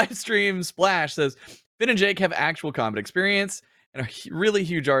 live stream Splash says Finn and Jake have actual combat experience and a really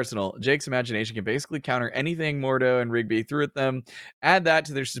huge arsenal. Jake's imagination can basically counter anything Mordo and Rigby threw at them. Add that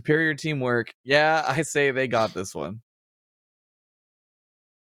to their superior teamwork. Yeah, I say they got this one.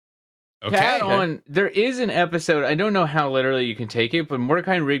 Okay. There is an episode, I don't know how literally you can take it, but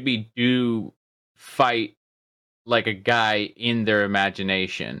Mordecai and Rigby fight like a guy in their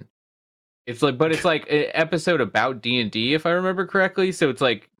imagination. It's like an episode about D&D, if I remember correctly. So it's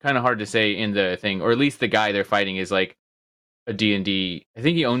like kind of hard to say in the thing, or at least the guy they're fighting is like a D&D. I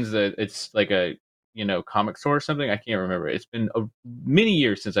think he owns it's like a, comic store or something. I can't remember. It's been many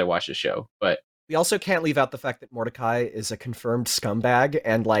years since I watched the show, but we also can't leave out the fact that Mordecai is a confirmed scumbag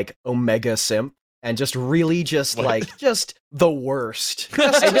and like omega simp and just really just the worst.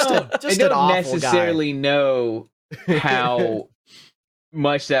 I don't necessarily know how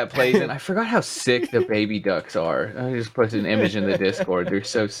much that plays in. I forgot how sick the baby ducks are. I just put an image in the Discord. They're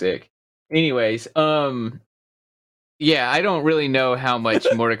so sick. Anyways, yeah, I don't really know how much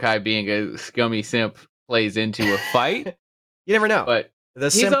Mordecai being a scummy simp plays into a fight. You never know. But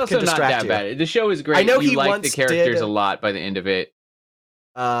he's also not that bad. The show is great. I know you like the characters a lot by the end of it.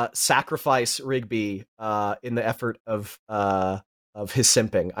 Sacrifice Rigby in the effort of his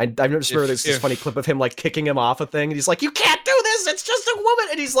simping. I've noticed there's this funny clip of him like kicking him off a thing, and he's like, "You can't do this! It's just a woman!"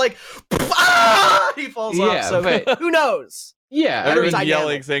 And he's like, "Ah!" He falls off. So who knows? Yeah, everyone's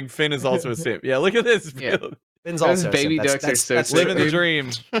yelling, saying Finn is also a simp. Yeah, look at this. Yeah. Finn's also baby ducks are so sick. Living the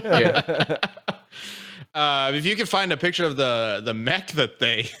dream. Yeah. If you can find a picture of the mech that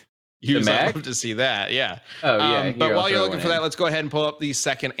they use, I'd love to see that. Yeah. Oh yeah. But while you're looking for that, let's go ahead and pull up the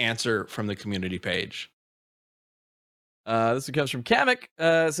second answer from the community page. This one comes from Kamek.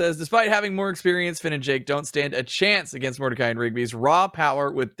 Says, despite having more experience, Finn and Jake don't stand a chance against Mordecai and Rigby's raw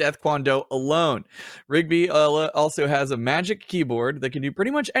power with Death Kwon Do alone. Rigby also has a magic keyboard that can do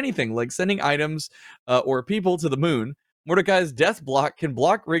pretty much anything, like sending items or people to the moon. Mordecai's death block can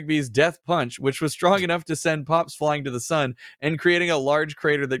block Rigby's death punch, which was strong enough to send Pops flying to the sun and creating a large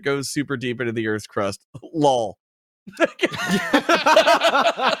crater that goes super deep into the Earth's crust. Lol.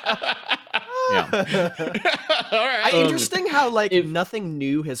 Yeah. All right. Interesting how nothing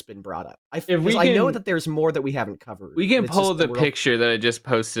new has been brought up. I know that there's more that we haven't covered. We can pull the picture that I just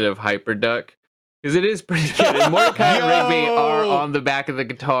posted of Hyperduck because it is pretty good. And Mordecai and Rigby are on the back of the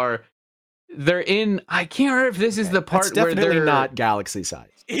guitar. They're in. I can't remember if this is the part where they're not galaxy size.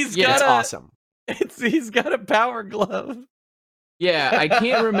 It's awesome. He's got a power glove. Yeah, I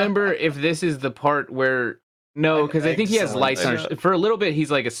can't remember if this is the part where because I think he has lights on. For a little bit, he's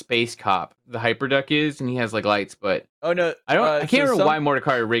like a space cop. The Hyperduck is, and he has like lights. But oh no, I can't remember why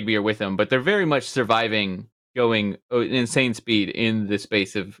Mordecai or Rigby are with him. But they're very much surviving, going an insane speed in the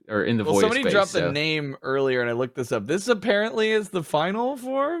space of in the void space. Somebody dropped the name earlier, and I looked this up. This apparently is the final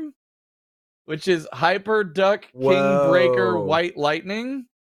form, which is Hyperduck Kingbreaker White Lightning.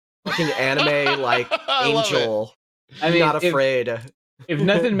 Fucking anime angel. I mean, not afraid. If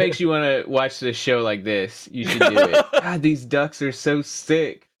nothing makes you want to watch this show like this, you should do it. God, these ducks are so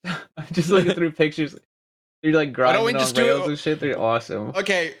sick. I'm just looking through pictures. They're like grinding on rails and shit. They're awesome.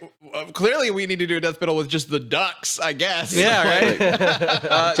 Okay, clearly we need to do a death battle with just the ducks, I guess. Yeah, right.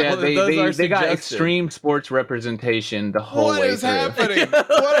 They got extreme sports representation the whole way through. What is happening?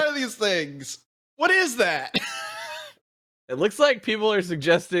 What are these things? What is that? It looks like people are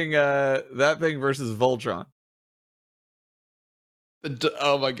suggesting that thing versus Voltron.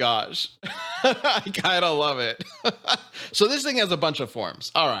 Oh my gosh. I kind of love it. So this thing has a bunch of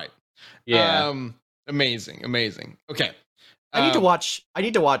forms. All right. Yeah. Amazing. Okay. I need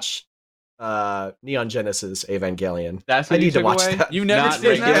to watch Neon Genesis Evangelion. That's I need to watch that. You've never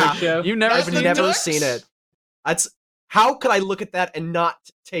seen that? Show? You've never seen it. How could I look at that and not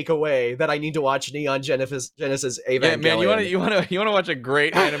take away that I need to watch Neon Genesis Evangelion? Yeah, man, you want to watch a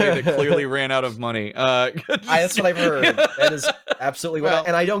great anime that clearly ran out of money. That's what I've heard. That is absolutely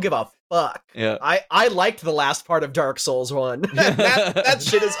and I don't give a fuck. Yeah, I liked the last part of Dark Souls 1. that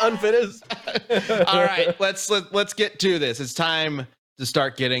shit is unfinished. All right, let's get to this. It's time to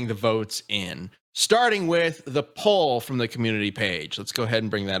start getting the votes in. Starting with the poll from the community page. Let's go ahead and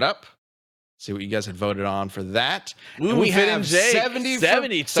bring that up. See what you guys had voted on for that. Ooh, and we Finn have and Jake,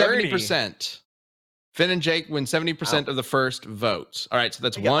 70%. Finn and Jake win 70% of the first votes. All right, so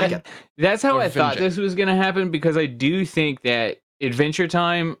that's one. That's how I thought this was going to happen, because I do think that Adventure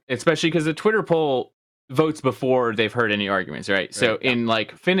Time, especially because the Twitter poll votes before they've heard any arguments, right? So in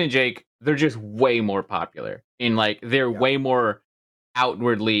Finn and Jake, they're just way more popular. They're way more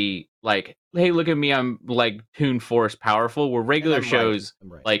outwardly hey, look at me, I'm Toon Force powerful, where regular shows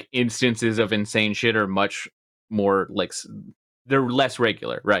instances of insane shit are much more they're less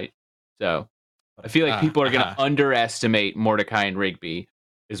regular, right? So I feel like people are going to underestimate Mordecai and Rigby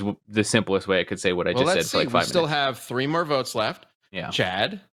is the simplest way I could say what I just said for 5 minutes. We still have 3 more votes left. Yeah.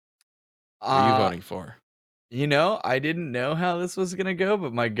 Chad, who are you voting for? I didn't know how this was going to go,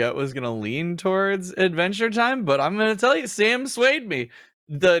 but my gut was going to lean towards Adventure Time, but I'm going to tell you, Sam swayed me.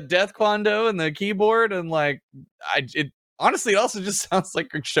 The Death Kwando and the keyboard and honestly, it also just sounds like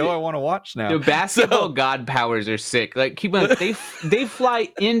a show I want to watch now. The basketball god powers are sick. Keep on, they fly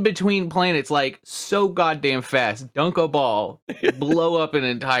in between planets so goddamn fast. Dunk a ball, blow up an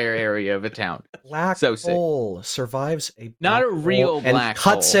entire area of a town. Black hole survives not a real black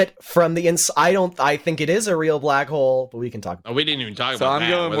hole. Cuts it from the inside. I think it is a real black hole, but we can talk about we didn't even talk about that.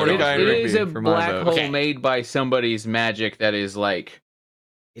 So I'm going Mordecai and Rigby. It is a black hole made by somebody's magic that is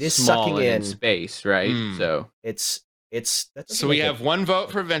it is small sucking in space, right? So so we have 1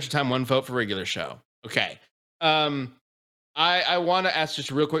 vote for Adventure Time, 1 vote for regular show. Okay. I want to ask just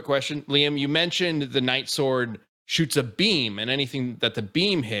a real quick question. Liam, you mentioned the Night Sword shoots a beam, and anything that the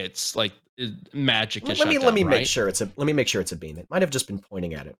beam hits, magic is shut down, let me make sure it's a beam. It might have just been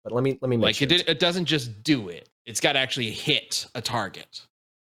pointing at it, but let me make sure. It doesn't just do it. It's got to actually hit a target.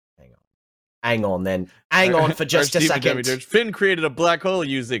 Hang on then. Hang on for just a second. Finn created a black hole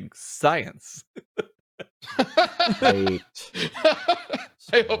using science. Wait.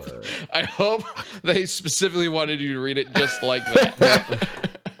 I hope they specifically wanted you to read it just like that.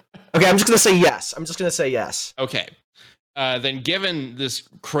 Okay, I'm just going to say yes. Okay. Then given this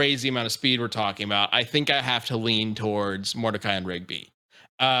crazy amount of speed we're talking about, I think I have to lean towards Mordecai and Rigby.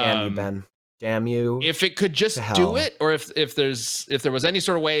 Damn you, Ben. Damn you! If it could just do it, or if there was any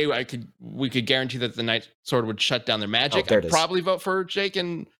sort of way we could guarantee that the Night Sword would shut down their magic, I'd probably vote for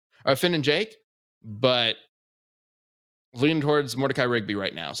Finn and Jake, but leaning towards Mordecai Rigby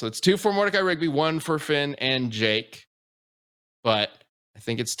right now. So it's 2 for Mordecai Rigby, 1 for Finn and Jake. But I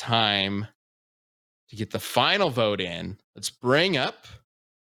think it's time to get the final vote in. Let's bring up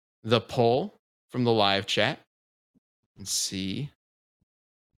the poll from the live chat and see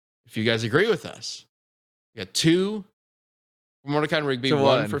if you guys agree with us. We got 2 Mordecai and Rigby,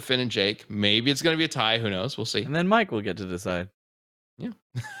 one for Finn and Jake. Maybe it's going to be a tie. Who knows? We'll see. And then Mike will get to decide. Yeah.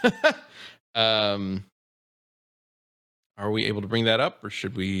 Are we able to bring that up, or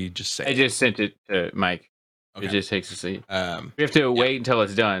should we just say? I just sent it to Mike. Okay. It just takes a seat. We have to wait until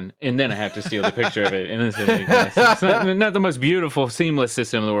it's done, and then I have to steal the picture of it. And it's not the most beautiful, seamless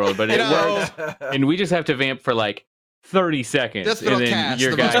system in the world, but it works. And we just have to vamp for like 30 seconds. That's and then cast,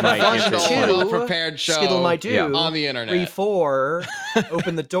 your guy might get the prepared show Skittle my do on the internet. 3, 4,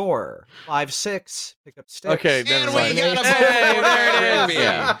 open the door. 5, 6, pick up sticks. Okay, and we got a vote. There it is.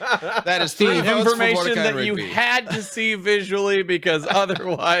 Yeah. That is 3 information that you had to see visually, because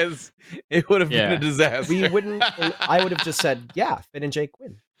otherwise it would have been a disaster. I would have just said, Finn and Jake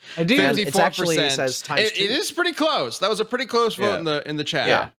win. I do. 54%. It actually says times 2. It is pretty close. That was a pretty close vote in the chat.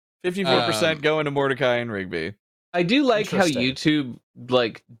 Yeah, 54% going to Mordecai and Rigby. I do like how YouTube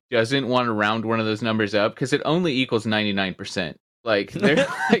doesn't want to round one of those numbers up, because it only equals 99%. Like they're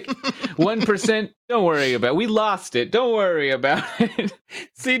like 1%. Don't worry about it. We lost it. Don't worry about it.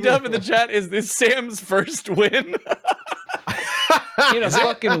 C-Dub in the chat, is this Sam's first win? In a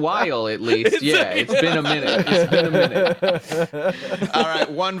fucking while, at least. It's been a minute. All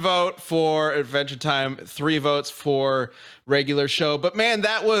right, 1 vote for Adventure Time, 3 votes for regular show. But man,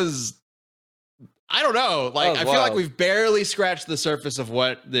 that was, I don't know. I feel like we've barely scratched the surface of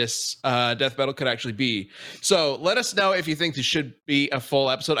what this death battle could actually be. So let us know if you think this should be a full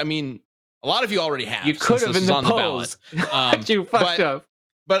episode. I mean, a lot of you already have. You could have in the polls. You fucked up.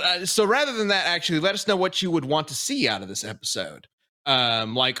 But so rather than that, actually, let us know what you would want to see out of this episode.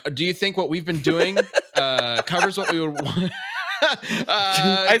 Do you think what we've been doing covers what we would want?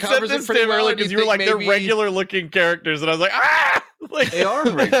 I said this to him earlier because you were like, they're regular looking characters, and I was like, ah! They are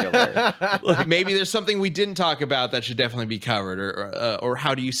regular. Maybe there's something we didn't talk about that should definitely be covered, or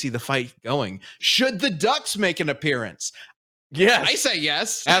how do you see the fight going? Should the Ducks make an appearance? Yes, I say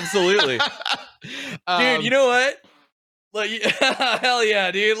yes, absolutely. Dude, you know what? Like, hell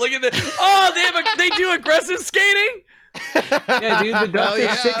yeah, dude! Look at this. Oh, they do aggressive skating. Yeah, dude, the Ducks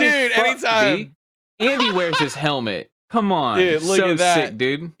are sick. Dude, anytime. Dude. Andy wears his helmet. Come on, dude, look at that, sick,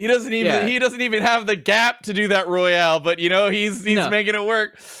 dude. He doesn't even have the gap to do that Royale, but he's making it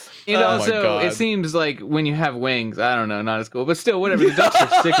work. And also, it seems like when you have wings, I don't know, not as cool, but still, whatever. The Ducks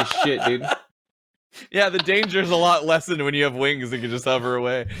are sick as shit, dude. Yeah, the danger's a lot lessened when you have wings that can just hover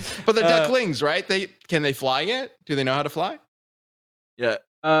away. But the ducklings, right? Can they fly yet? Do they know how to fly? Yeah.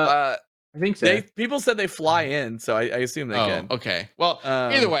 I think so. People said they fly in, so I assume they can. Okay. Well,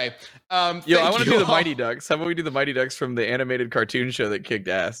 either way. I want to do the Mighty Ducks. How about we do the Mighty Ducks from the animated cartoon show that kicked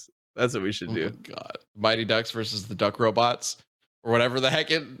ass? That's what we should do. God. Mighty Ducks versus the Duck Robots. Or whatever the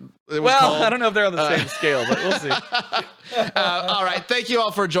heck it was called. I don't know if they're on the same scale, but we'll see. All right. Thank you all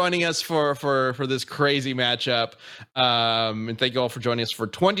for joining us for this crazy matchup. And thank you all for joining us for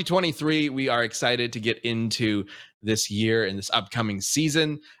 2023. We are excited to get into this year and this upcoming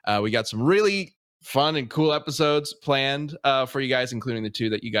season. We got some really fun and cool episodes planned for you guys, including the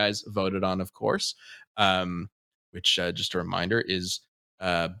 2 that you guys voted on, of course, which just a reminder is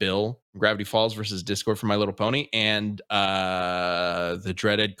Bill from Gravity Falls versus Discord from My Little Pony, and the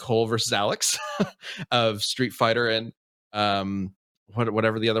dreaded Cole versus Alex of Street Fighter, and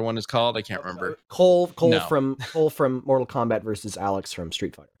whatever the other one is called, I can't remember. Cole from Mortal Kombat versus Alex from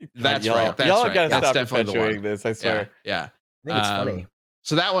Street Fighter. That's y'all, right. That's y'all right. gotta That's stop perpetuating this. I swear. Yeah. I think it's funny.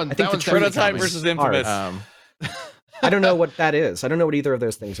 So that one. I think that the one's Prototype versus Infamous. I don't know what that is. I don't know what either of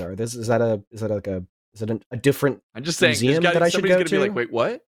those things are. Is that a different I'm just saying, museum that I should go to? Be like, wait,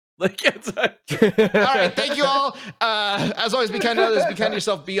 what? Like, it's all right. Thank you all. As always, be kind to others, be kind to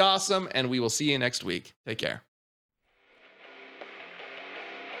yourself, be awesome, and we will see you next week. Take care.